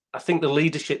I think the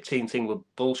leadership team thing was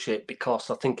bullshit, because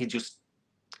I think he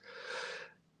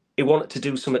wanted to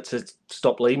do something to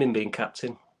stop Lehman being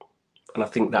captain, and I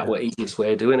think that was the easiest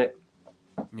way of doing it.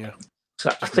 Yeah.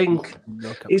 So I think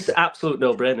it's an absolute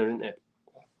no-brainer, isn't it?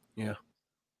 Yeah.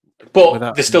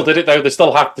 But they still did it, though. They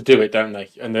still have to do it, don't they?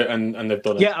 And they've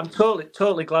done it. Yeah, I'm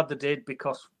totally glad they did,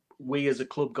 because we as a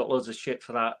club got loads of shit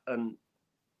for that, and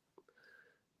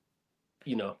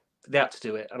you know they had to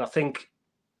do it. And I think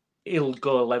he'll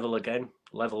go level up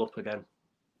again.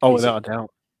 Oh, without a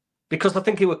doubt. Because I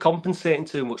think he was compensating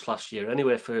too much last year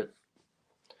anyway. I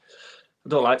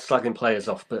don't like slagging players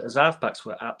off, but as halfbacks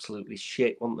were absolutely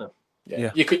shit, weren't they?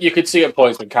 Yeah. You could see at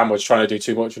points when Cam was trying to do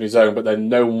too much on his own, but then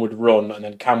no one would run, and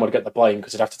then Cam would get the blame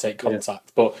because he'd have to take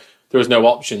contact. But there was no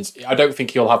options. I don't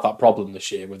think he'll have that problem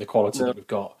this year with the quality that we've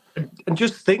got. And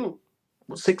just think,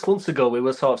 6 months ago we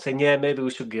were sort of saying, maybe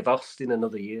we should give Austin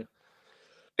another year.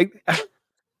 And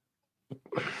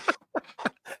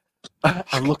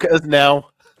look at us now.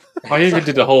 I even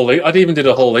did a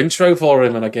whole intro for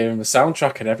him, and I gave him a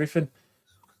soundtrack and everything.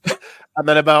 And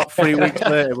then about 3 weeks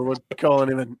later, we were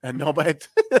calling him a knobhead.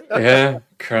 Yeah,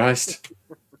 Christ.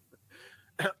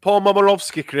 Paul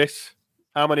Momirovski, Chris.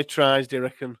 How many tries do you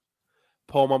reckon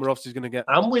Paul Momirovski's going to get.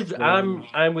 I'm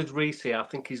with Reese here. I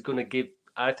think he's going to give.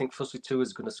 I think Fussy Tua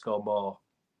is going to score more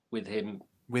with him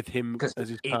as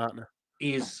his partner.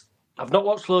 I've not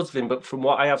watched loads of him, but from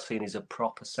what I have seen, he's a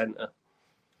proper centre.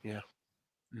 Yeah,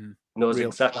 knows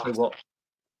exactly what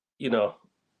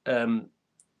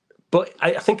But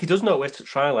I think he does know where to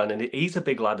try line, and he's a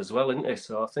big lad as well, isn't he?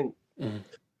 So I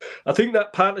think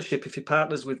that partnership, if he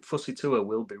partners with Fussy Tua,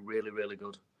 will be really, really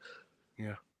good.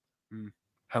 Yeah.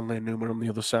 Hanley and Newman on the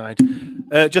other side.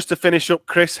 Just to finish up,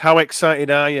 Chris, how excited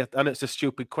are you? And it's a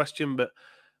stupid question, but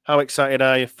how excited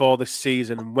are you for this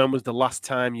season? And when was the last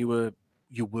time you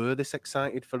were this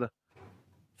excited for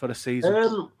the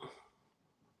season?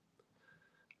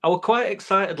 I was quite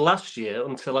excited last year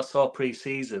until I saw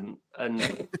pre-season,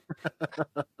 and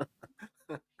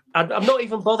I'm not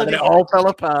even bothered. And it all fell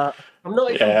apart. I'm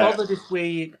not even bothered if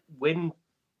we win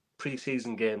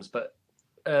pre-season games, but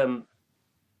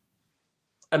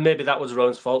and maybe that was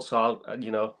Rowan's fault. So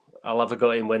I'll have a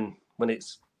go in when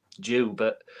it's due.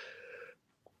 But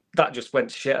that just went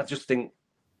to shit. I just think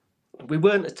we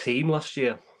weren't a team last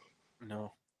year.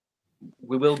 No,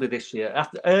 we will be this year.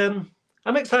 I'm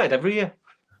excited every year.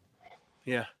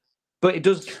 Yeah, but it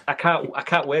does. I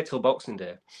can't wait till Boxing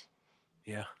Day.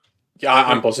 Yeah,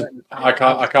 I'm buzzing. I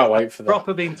can't wait for that.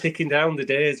 Proper been ticking down the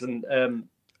days, and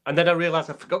then I realised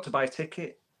I forgot to buy a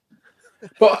ticket.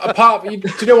 But do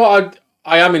you know what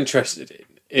I am interested in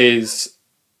is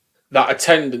that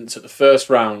attendance at the first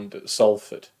round at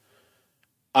Salford.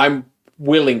 I'm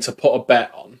willing to put a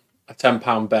bet on a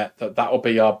 £10 bet that will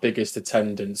be our biggest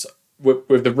attendance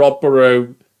with the Rob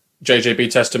Burrow JJB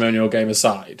testimonial game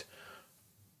aside.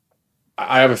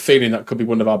 I have a feeling that could be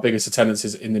one of our biggest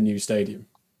attendances in the new stadium.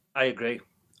 I agree.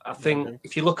 I think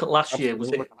if you look at last year,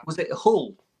 was it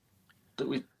Hull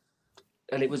that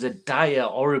and it was a dire,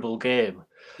 horrible game.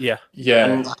 Yeah.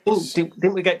 And I think,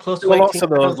 didn't we get close to lots of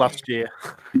those last year?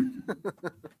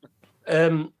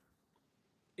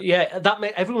 Yeah,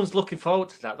 everyone's looking forward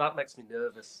to that. That makes me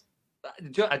nervous. I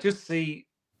can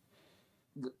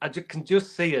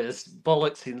just see us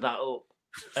bollocksing that up,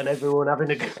 and everyone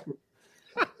having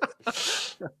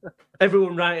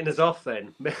everyone writing us off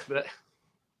then. But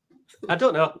I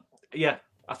don't know. Yeah,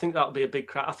 I think that'll be a big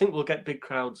crowd. I think we'll get big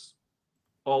crowds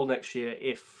all next year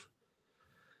if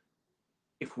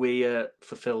we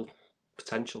fulfill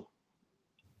potential.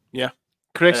 Yeah.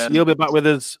 Chris, you'll be back with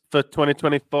us for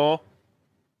 2024.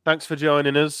 Thanks for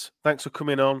joining us. Thanks for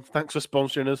coming on. Thanks for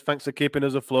sponsoring us. Thanks for keeping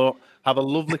us afloat. Have a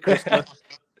lovely Christmas.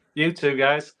 You too,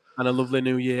 guys. And a lovely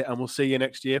new year. And we'll see you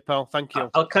next year, pal. Thank you.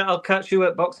 I'll catch you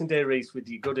at Boxing Day, Reese, with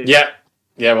your goodies. Yeah,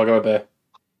 we'll go a beer.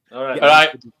 All right. All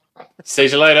right. See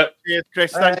you later. Cheers,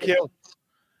 Chris. Thank you.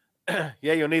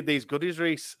 Yeah, you'll need these goodies,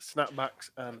 Reese.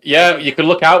 Snapbacks. Yeah, you can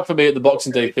look out for me at the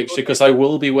Boxing Day fixture because I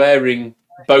will be wearing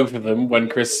both of them when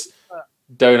Chris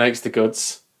donates the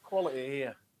goods. Quality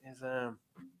here is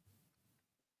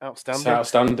outstanding. It's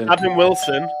outstanding. Adam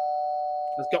Wilson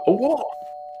has got what?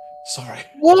 Sorry.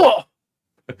 What?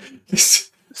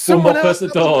 One more person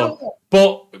at the door.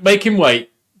 But make him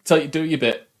wait. Do your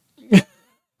bit.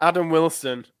 Adam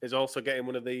Wilson is also getting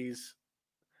one of these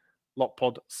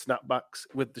LockPod snapbacks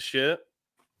with the shirt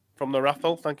from the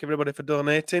raffle. Thank you, everybody, for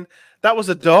donating. That was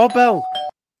a doorbell.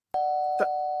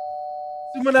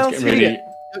 Someone else here.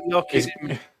 You're kidding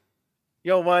me.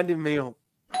 You're winding me up.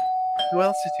 Who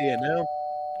else is here now?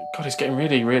 God, he's getting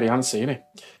really, really antsy, isn't he?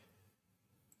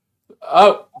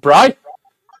 Oh, Bri?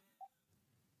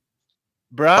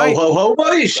 Bri? Ho, ho, ho,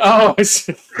 boys. Oh,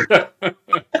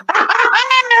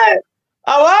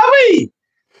 how are we?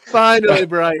 Finally,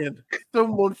 Brian.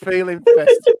 Someone feeling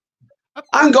festive.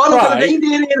 Hang on, I've got a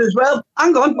reindeer here as well.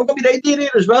 Hang on, I've got my reindeer here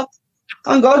as well.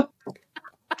 Hang on.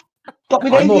 Got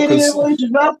my reindeer here, boys,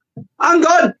 as well. Hang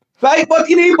on. Right, what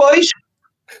do you need, boys?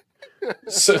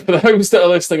 So for those that are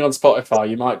listening on Spotify,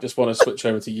 you might just want to switch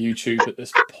over to YouTube at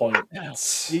this point.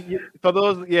 For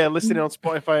those, listening on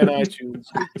Spotify and iTunes,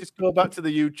 just go back to the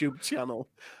YouTube channel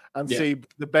and see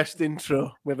the best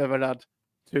intro we've ever had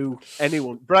to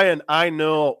anyone. Brian, I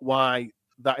know why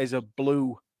that is a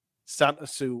blue Santa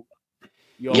suit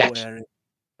you're wearing.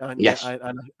 And yes.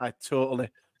 I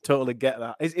totally get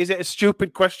that. Is it a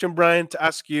stupid question, Brian, to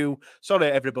ask you? Sorry,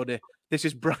 everybody. This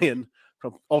is Brian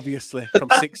from 6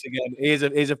 Again. He's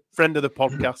a friend of the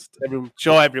podcast.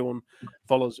 Everyone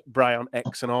follows Brian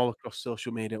X and all across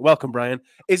social media. Welcome, Brian.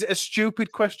 Is it a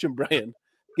stupid question, Brian,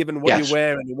 given what you're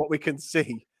wearing and what we can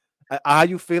see? Are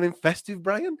you feeling festive,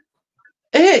 Brian?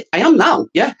 I am now,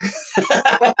 yeah.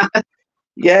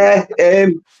 Yeah,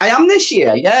 I am this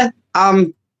year, yeah.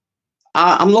 I'm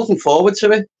looking forward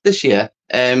to it this year.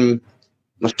 My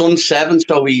son's 7,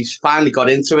 so he's finally got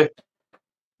into it.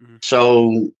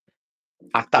 So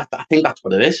I think that's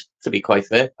what it is, to be quite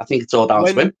fair. I think it's all down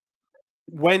to him.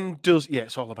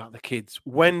 It's all about the kids.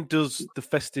 When does the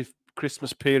festive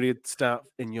Christmas period start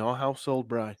in your household,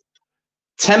 Bri?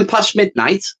 10 past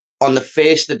midnight on the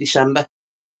 1st of December.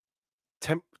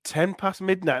 10 past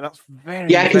midnight? That's very...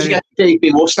 Yeah, because you get the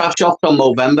JB moustache off on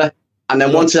November. And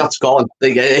then once that's gone,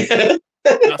 they get it.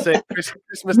 That's it.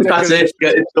 Christmas That's it.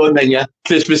 It's done then, yeah.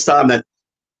 Christmas time then.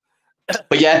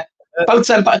 But yeah, about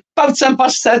 10 past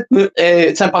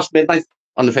midnight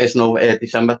on the 1st of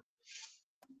December.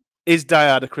 Is Die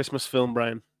Hard a Christmas film,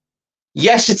 Brian?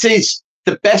 Yes, it is.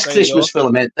 The best Christmas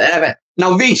film ever.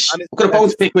 Now, Reese, I've got a bone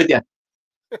to pick with you.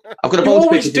 You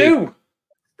always do.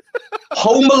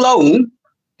 Home Alone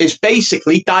is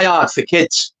basically Die Hard for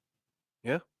kids.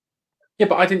 Yeah. Yeah,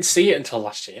 but I didn't see it until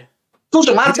last year.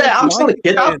 Doesn't matter. I'm still a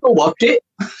kid. I'll go watch it.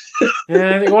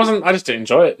 Yeah, it wasn't. I just didn't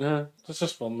enjoy it. No, it's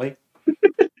just fun, mate.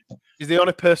 He's the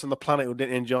only person on the planet who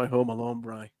didn't enjoy Home Alone,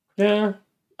 Brian. Yeah.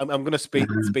 I'm going to speak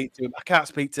to him. I can't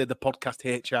speak to the podcast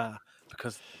HR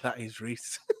because that is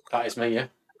Reese. That is me, yeah.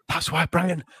 That's why,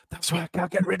 Brian. That's why I can't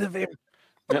get rid of him.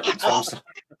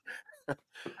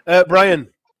 Yeah, Brian,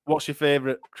 what's your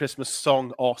favourite Christmas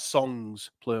song or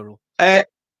songs, plural?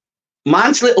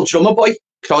 Mine's Little Drummer Boy,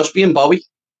 Crosby and Bowie.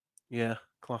 Yeah,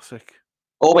 classic.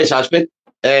 Always has been.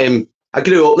 I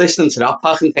grew up listening to that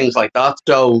pack and things like that,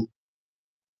 so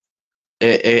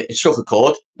it struck a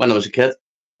chord when I was a kid.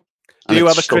 Do you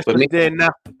have a Christmas Day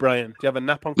nap, Brian? Do you have a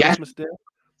nap on Christmas Day?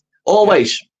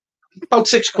 Always. About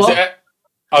 6 o'clock. I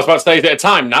was about to say, is it a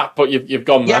time nap, but you've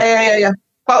gone there. Yeah.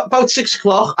 About 6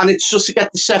 o'clock, and it's just to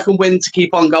get the second wind to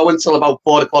keep on going until about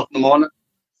 4 o'clock in the morning.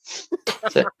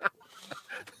 That's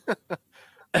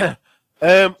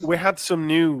it. We had some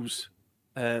news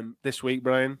this week,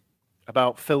 Brian,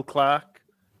 about Phil Clark.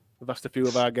 We've asked a few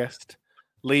of our guests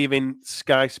leaving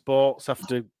Sky Sports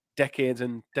after decades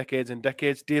and decades and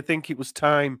decades. Do you think it was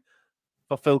time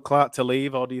for Phil Clark to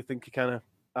leave, or do you think he kind of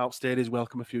outstayed his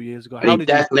welcome a few years ago? He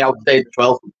definitely outstayed his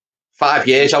welcome. 5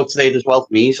 years outstayed his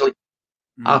welcome easily.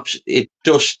 It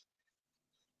just,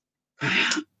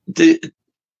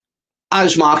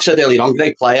 as Mark said earlier on,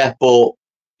 great player, but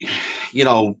you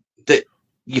know,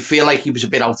 you feel like he was a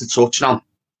bit out of touch now,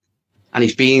 and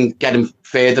he's been getting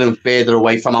further and further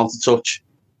away from out of touch.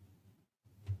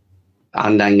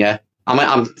 And then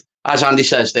I'm as Andy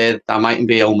says there, I mightn't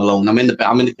be home alone. I'm in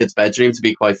the kid's bedroom, to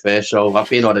be quite fair. So I've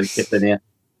been already kicked in here.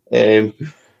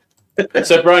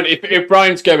 So Brian, if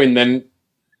Brian's going, then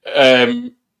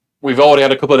we've already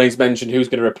had a couple of names mentioned who's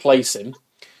going to replace him.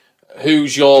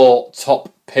 Who's your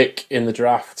top pick in the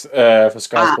draft for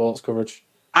Sky Sports coverage?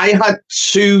 I had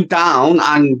 2 down,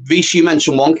 and Rishi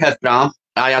mentioned one, Kev Brown.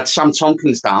 I had Sam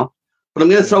Tompkins down, but I'm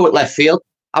going to throw it left field.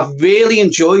 I've really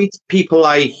enjoyed people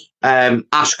like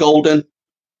Ash Golden,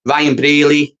 Ryan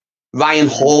Brealey, Ryan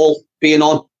Hall being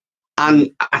on, and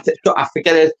I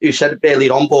forget who said it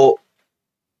earlier on, but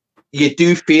you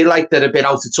do feel like they're a bit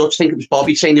out of touch. I think it was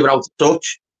Bobby saying they were out of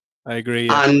touch. I agree.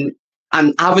 Yeah.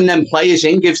 And having them players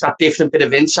in gives that different bit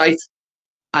of insight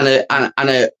and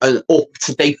an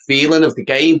up-to-date feeling of the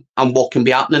game and what can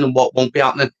be happening and what won't be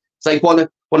happening. It's like one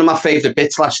of my favourite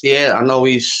bits last year. I know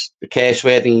he's the curse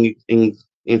word in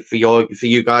for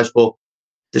you guys, but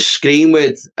the screen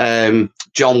with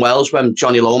John Wells when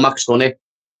Johnny Lomax done it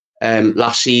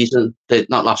last season,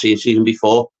 not last season, season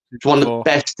before. It's one of the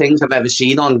best things I've ever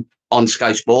seen on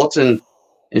Sky Sports and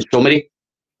in summary.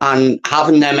 And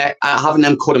having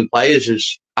them current players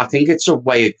is, I think it's a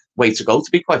way to go,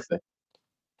 to be quite fair.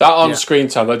 That on-screen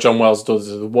time that John Wells does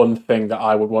is the one thing that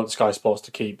I would want Sky Sports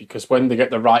to keep, because when they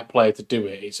get the right player to do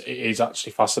it, it is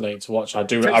actually fascinating to watch. I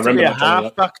remember that.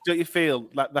 Halfback, don't you feel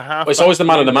like the half? It's always the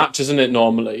man of the match, isn't it?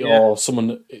 Normally, or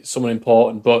someone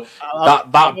important. But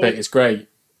that bit is great.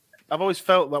 I've always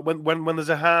felt that when there's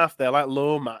a half there, like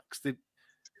Lomax,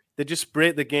 they just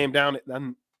break the game down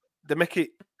and they make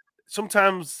it.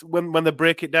 Sometimes when they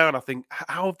break it down, I think,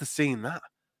 how have they seen that?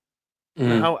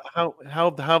 How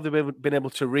have they been able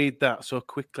to read that so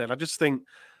quickly? And I just think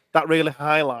that really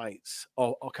highlights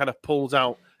or kind of pulls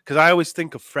out, because I always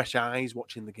think of fresh eyes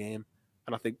watching the game,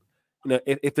 and I think, you know,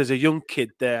 if there's a young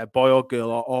kid there, boy or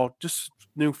girl, or just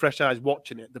new fresh eyes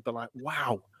watching it, they'll be like,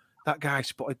 "Wow, that guy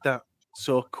spotted that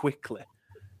so quickly."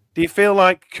 Do you feel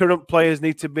like current players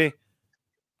need to be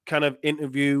kind of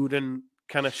interviewed and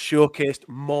kind of showcased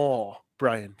more,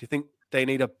 Brian? Do you think they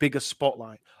need a bigger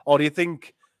spotlight, or do you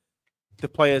think the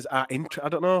players are I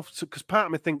don't know, because part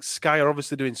of me thinks Sky are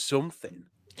obviously doing something.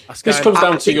 This comes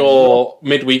down to your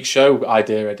midweek show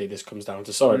idea, Eddie. This comes down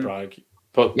to Brian,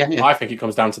 but I think it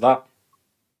comes down to that.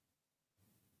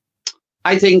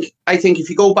 I think if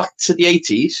you go back to the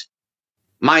 80s,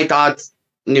 my dad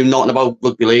knew nothing about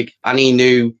rugby league, and he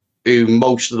knew who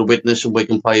most of the Widnes and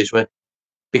Wigan players were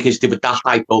because they were that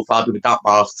high profile, they were that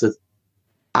bastard,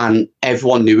 and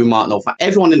everyone knew who Martin O'Fire.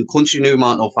 Everyone in the country knew who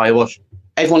Martin O'Fire was.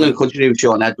 Everyone in the country knew who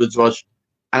Sean Edwards was.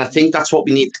 And I think that's what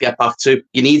we need to get back to.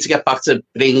 You need to get back to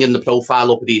bringing the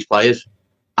profile up of these players.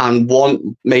 And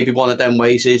maybe one of them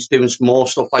ways is doing some more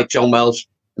stuff like John Wells,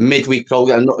 midweek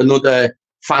program, another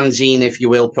fanzine, if you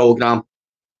will, program,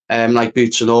 like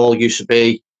Boots and All used to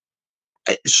be.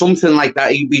 Something like that.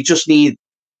 We just need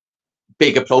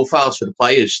bigger profiles for the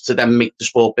players to then make the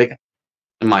sport bigger,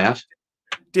 in my eyes.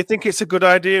 Do you think it's a good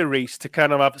idea, Reese, to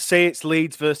kind of have, say it's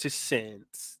Leeds versus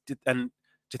Saints, and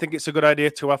do you think it's a good idea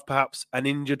to have perhaps an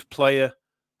injured player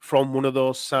from one of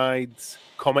those sides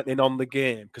commenting on the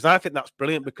game? Because I think that's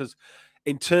brilliant, because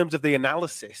in terms of the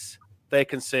analysis, they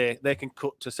can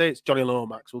cut to say it's Johnny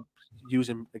Lomax, we'll use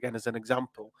him again as an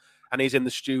example, and he's in the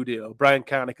studio. Brian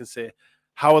Carney can say,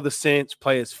 how are the Saints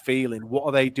players feeling? What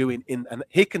are they doing? And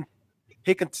he can,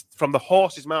 from the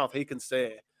horse's mouth, he can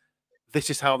say, this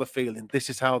is how they're feeling. This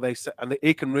is how they say, and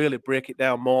he can really break it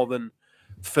down more than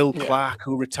Phil Clark,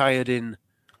 who retired in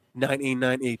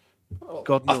 1990.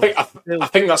 God knows. I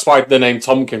think that's why the name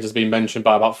Tompkins has been mentioned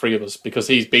by about 3 of us, because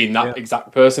he's been that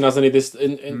exact person, hasn't he? This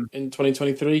in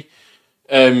 2023.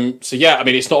 So yeah, I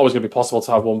mean, it's not always going to be possible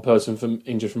to have one person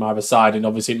injured from either side, and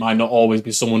obviously it might not always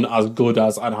be someone as good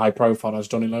as and high profile as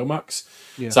Johnny Lomax.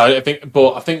 Yeah. So I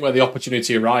think where the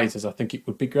opportunity arises, I think it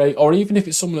would be great, or even if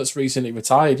it's someone that's recently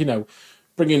retired,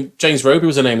 bringing James Roby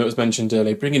was a name that was mentioned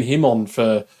earlier, bringing him on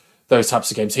for those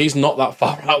types of games. He's not that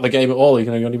far out of the game at all. He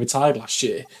only retired last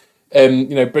year.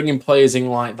 Bringing players in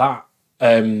like that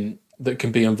that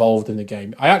can be involved in the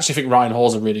game. I actually think Ryan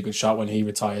Hall's a really good shot when he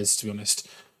retires, to be honest.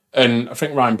 And I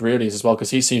think Ryan Brearley is as well, because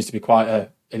he seems to be quite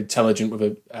intelligent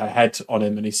with a head on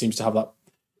him, and he seems to have that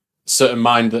certain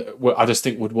mind that I just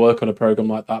think would work on a program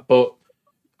like that. But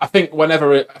I think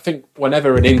whenever a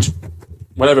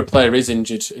player is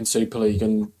injured in Super League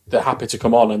and they're happy to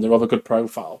come on and they're of a good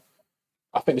profile,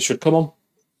 I think they should come on. Do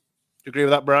you agree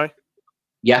with that, Brian?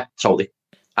 Yeah, totally,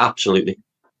 absolutely.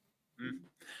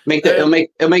 It'll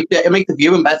make the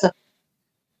viewing better,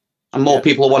 and more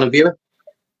people will want to view it.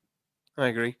 I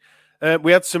agree.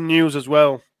 We had some news as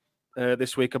well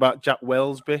this week about Jack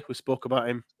Welsby. We spoke about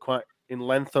him quite in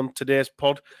length on today's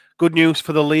pod. Good news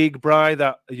for the league, Bri,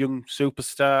 that a young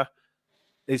superstar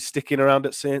is sticking around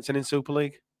at Saints and in Super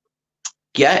League.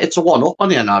 Yeah, it's a one-up on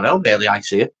the NRL, really, I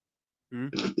see it.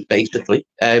 Basically.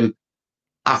 I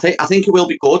think it will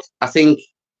be good. I think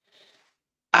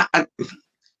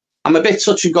I'm a bit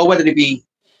touch and go whether he'd be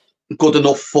good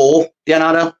enough for the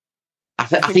NRL. I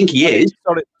think he is.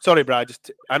 Sorry, Brad.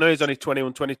 I know he's only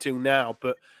 21, 22 now,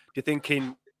 but do you think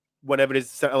whenever his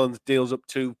settling deals up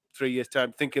 2-3 years' time,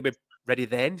 do you think he'll be ready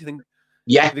then? Do you think?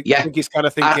 Yeah. I think he's kind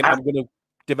of thinking, I'm going to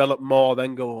develop more,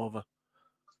 then go over.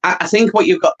 I think what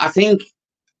you've got to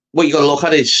look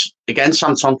at is, again,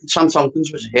 Sam Tompkins. Sam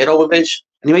Tompkins was a hero of his,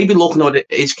 and you may be looking at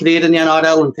his career in the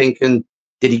NRL and thinking,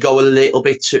 did he go a little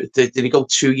bit? Did he go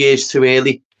 2 years too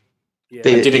early? Yeah.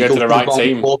 Did he go to the right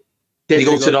team? Did he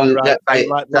go to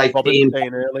the right team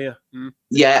earlier?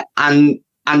 Yeah, and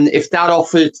if that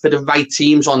offered for the right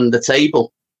teams on the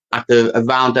table at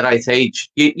around the right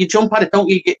age, you jump at it, don't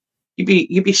you?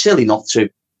 You'd be silly not to.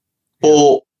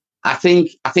 But I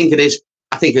think it is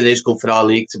good for our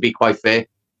league, to be quite fair.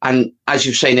 And as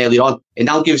you were saying earlier on, it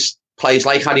now gives players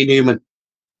like Harry Newman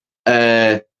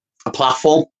a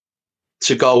platform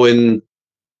to go and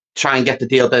try and get the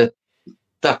deal the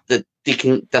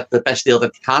best deal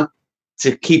that they can,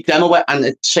 to keep them away. And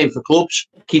it's the same for clubs.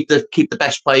 Keep the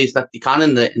best players that they can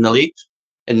in the league,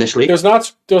 in this league. There was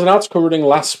an article running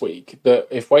last week that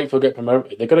if Wakefield get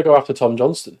promoted, they're going to go after Tom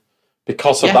Johnston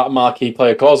because of that marquee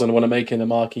player clause, and they want to make him a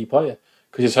marquee player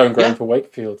because he's homegrown for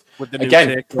Wakefield.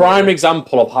 Again, prime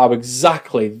example of how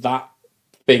exactly that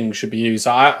thing should be used.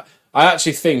 I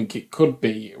actually think it could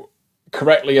be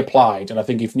correctly applied, and I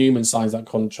think if Newman signs that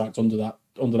contract under that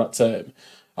term,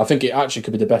 I think it actually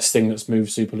could be the best thing that's moved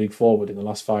Super League forward in the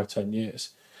last 5-10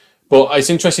 years. But it's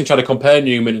interesting trying to compare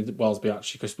Newman and Welsby,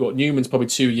 actually, because Newman's probably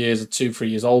 2 years or 2-3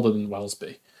 years older than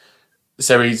Welsby.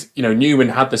 So Newman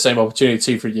had the same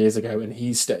opportunity 2-3 years ago and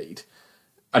he stayed.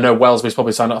 I know Welsby's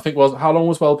probably signed up. How long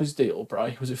was Welby's deal,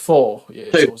 Bri? Was it 4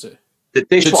 years? Or was it?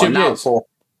 This one now, 4.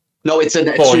 No, it's a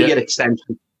 2-year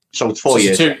extension. So it's 4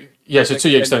 years. 2 year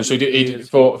extension. So he did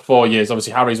 4 years.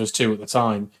 Obviously, Harry's was 2 at the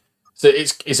time. So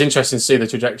it's interesting to see the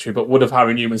trajectory, but would have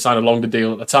Harry Newman signed a longer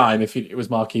deal at the time if it was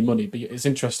marquee money? But it's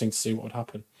interesting to see what would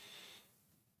happen.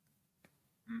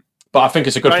 But I think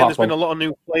it's a good platform. There's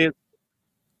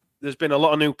been a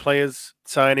lot of new players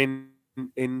signing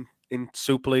in in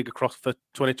Super League across for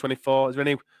 2024? Is there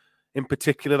any in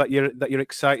particular that you're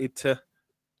excited to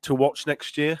watch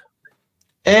next year?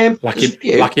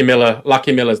 Lucky Miller.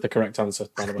 Lucky Miller is the correct answer,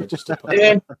 by the way. Just to put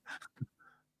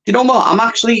you know what? I'm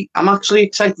actually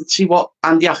excited to see what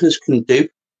Andy Ackers can do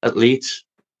at Leeds,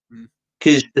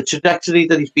 because the trajectory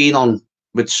that he's been on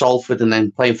with Salford and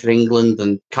then playing for England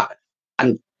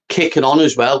and kicking on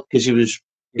as well, because he was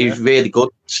really good,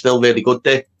 still really good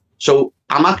there. So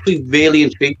I'm actually really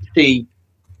intrigued to see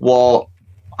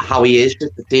how he is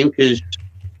with the team, because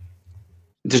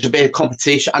there's a bit of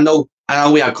competition. I know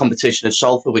we had competition at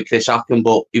Salford with Chris Atkin,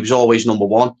 but he was always number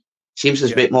one. Seems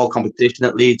there's a bit more competition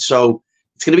at Leeds, so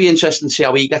it's going to be interesting to see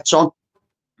how he gets on.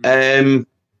 I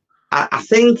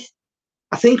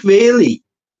think really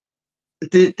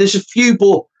there's a few,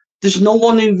 but there's no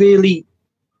one who really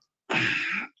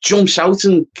jumps out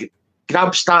and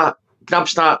grabs that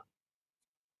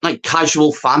like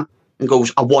casual fan and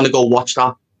goes, I want to go watch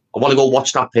that. I want to go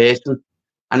watch that person.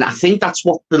 And I think that's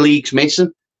what the league's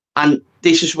missing. And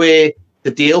this is where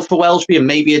the deal for Welsby and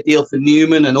maybe a deal for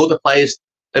Newman and other players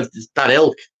of that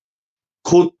ilk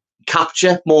could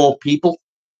capture more people.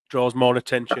 Draws more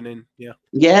attention in, yeah.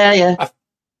 Yeah.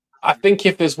 I think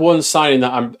if there's one signing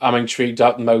that I'm intrigued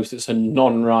at the most, it's a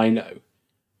non-Rhino,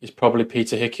 is probably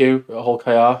Peter Hickey at Hull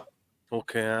KR. Hull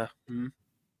KR.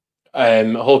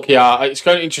 Hull KR. It's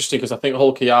kind of interesting because I think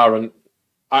Hull KR, and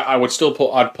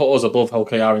I'd put us above Hull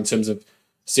KR in terms of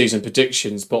season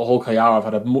predictions, but Hull KR have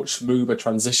had a much smoother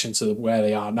transition to where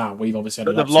they are now. We've obviously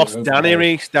had they've lost Danny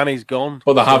Reese. Danny's gone.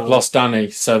 But they have lost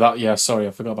Danny, so that sorry,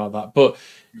 I forgot about that. But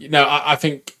I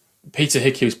think Peter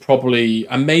Hickey is probably,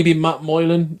 and maybe Matt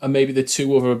Moylan, and maybe the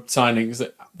two other signings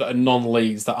that are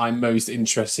non-Leeds that I'm most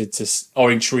interested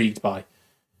or intrigued by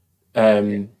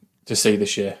to see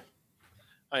this year.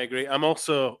 I agree. I'm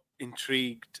also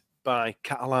intrigued by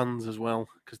Catalans as well,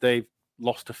 because they've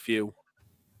lost a few.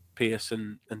 Pearce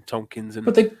and Tompkins,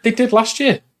 but they did last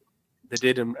year. They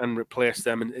did and replaced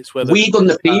them, and it's where we done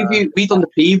the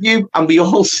preview, and we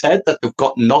all said that they've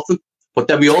got nothing. But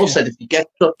then we all said if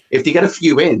they get a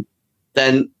few in,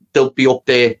 then they'll be up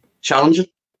there challenging.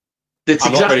 That's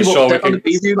I'm exactly not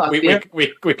really what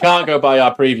sure we can't go by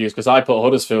our previews because I put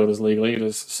Huddersfield as league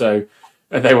leaders, so.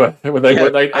 And they were.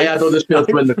 I had Huddersfield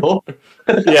to win the cup.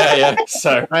 Yeah.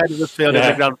 So I had Huddersfield in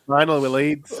the grand final with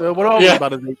Leeds. So we're all as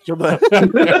bad as each other.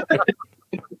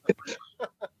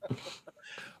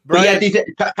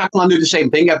 But Catalan do the same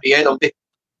thing every year, don't they?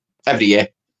 Every year.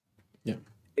 Yeah.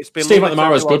 It's been Steve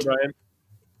McNamara is good. Brian.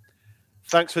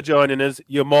 Thanks for joining us.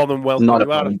 You're more than welcome. You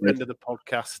are a friend of the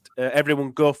podcast.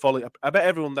 Everyone go follow. I bet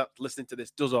everyone that's listening to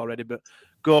this does already, but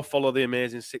go follow the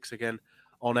Amazing Six again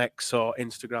on X or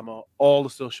Instagram or all the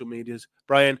social medias.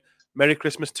 Brian, Merry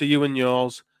Christmas to you and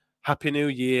yours. Happy New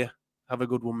Year. Have a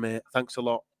good one, mate. Thanks a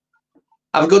lot.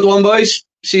 Have a good one, boys.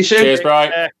 See you soon. Cheers,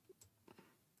 Brian.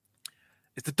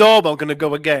 Is the doorbell going to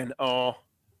go again, or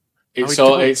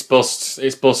it's bust?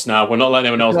 It's bust now. We're not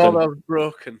letting anyone else. The doorbell's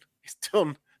broken. It's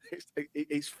done.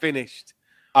 It's finished.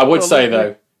 I would say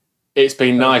though, it's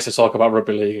been nice to talk about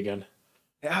rugby league again.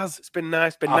 It has. It's been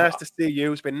nice. It's been nice to see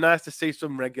you. It's been nice to see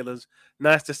some regulars.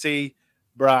 Nice to see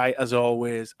Bri, as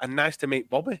always. And nice to meet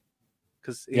Bobby.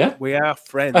 Because we are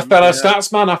friends. A fellow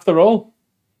statsman, after all.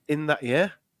 In that,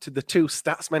 the two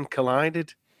statsmen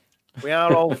collided. We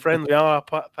are all friends. We are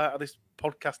part of this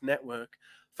podcast network.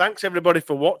 Thanks, everybody,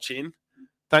 for watching.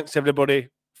 Thanks, everybody,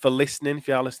 for listening, if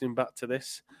you are listening back to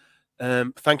this.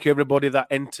 Thank you, everybody that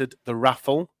entered the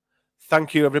raffle.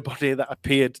 Thank you, everybody that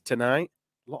appeared tonight.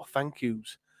 A lot of thank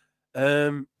yous.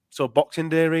 So Boxing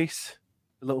Day, Reese,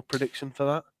 a little prediction for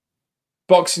that?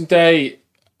 Boxing Day,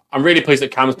 I'm really pleased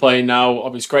that Cam's playing now.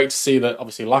 Obviously, it's great to see that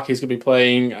obviously Lackey's going to be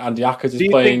playing, Andy Ackers is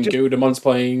playing, Gudemon's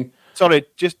playing. Sorry,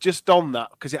 just on that,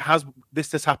 because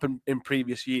this has happened in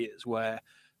previous years where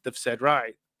they've said,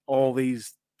 right, all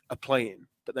these are playing,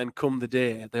 but then come the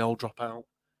day, they all drop out.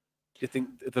 Do you think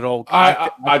they're all...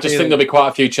 I just think there'll be quite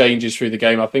a few changes through the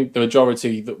game. I think the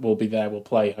majority that will be there will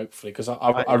play, hopefully, because I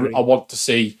want to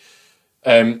see...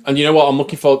 and you know what? I'm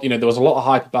looking for... there was a lot of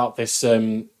hype about this... was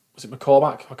it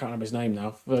McCormack? I can't remember his name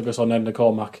now. Fergus or Ned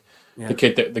McCormack. Yeah. The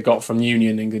kid that they got from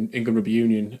Union, England Rugby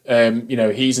Union.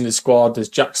 He's in the squad. There's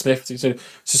Jack Smith. So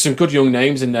some good young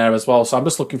names in there as well. So I'm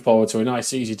just looking forward to a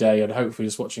nice, easy day and hopefully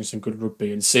just watching some good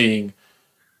rugby and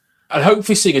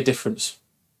hopefully seeing a difference.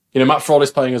 Matt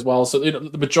Frawley's playing as well. So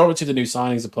the majority of the new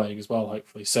signings are playing as well,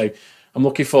 hopefully. So I'm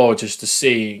looking forward just to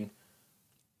seeing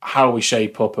how we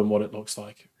shape up and what it looks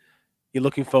like. You're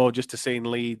looking forward just to seeing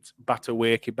Leeds batter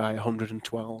Wakey by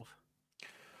 112.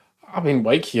 I mean,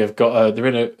 Wakey have got they're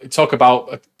in talk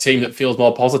about a team that feels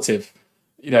more positive.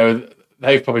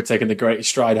 they've probably taken the greatest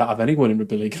stride out of anyone in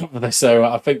rugby league, haven't they? So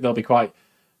I think they'll be quite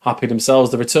happy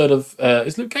themselves. The return of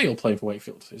is Luke Gale playing for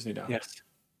Wakefield, isn't he now? Yes.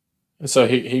 So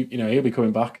he'll be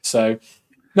coming back. So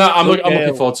no, I'm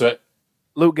looking forward to it.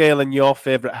 Luke Gale and your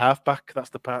favourite halfback. That's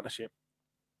the partnership.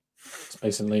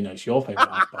 Space and Lino, it's your favourite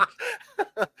halfback.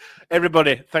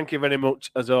 Everybody, thank you very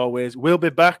much as always. We'll be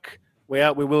back. We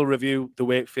will review the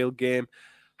Wakefield game.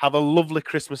 Have a lovely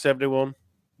Christmas, everyone.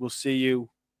 We'll see you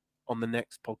on the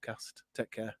next podcast.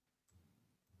 Take care.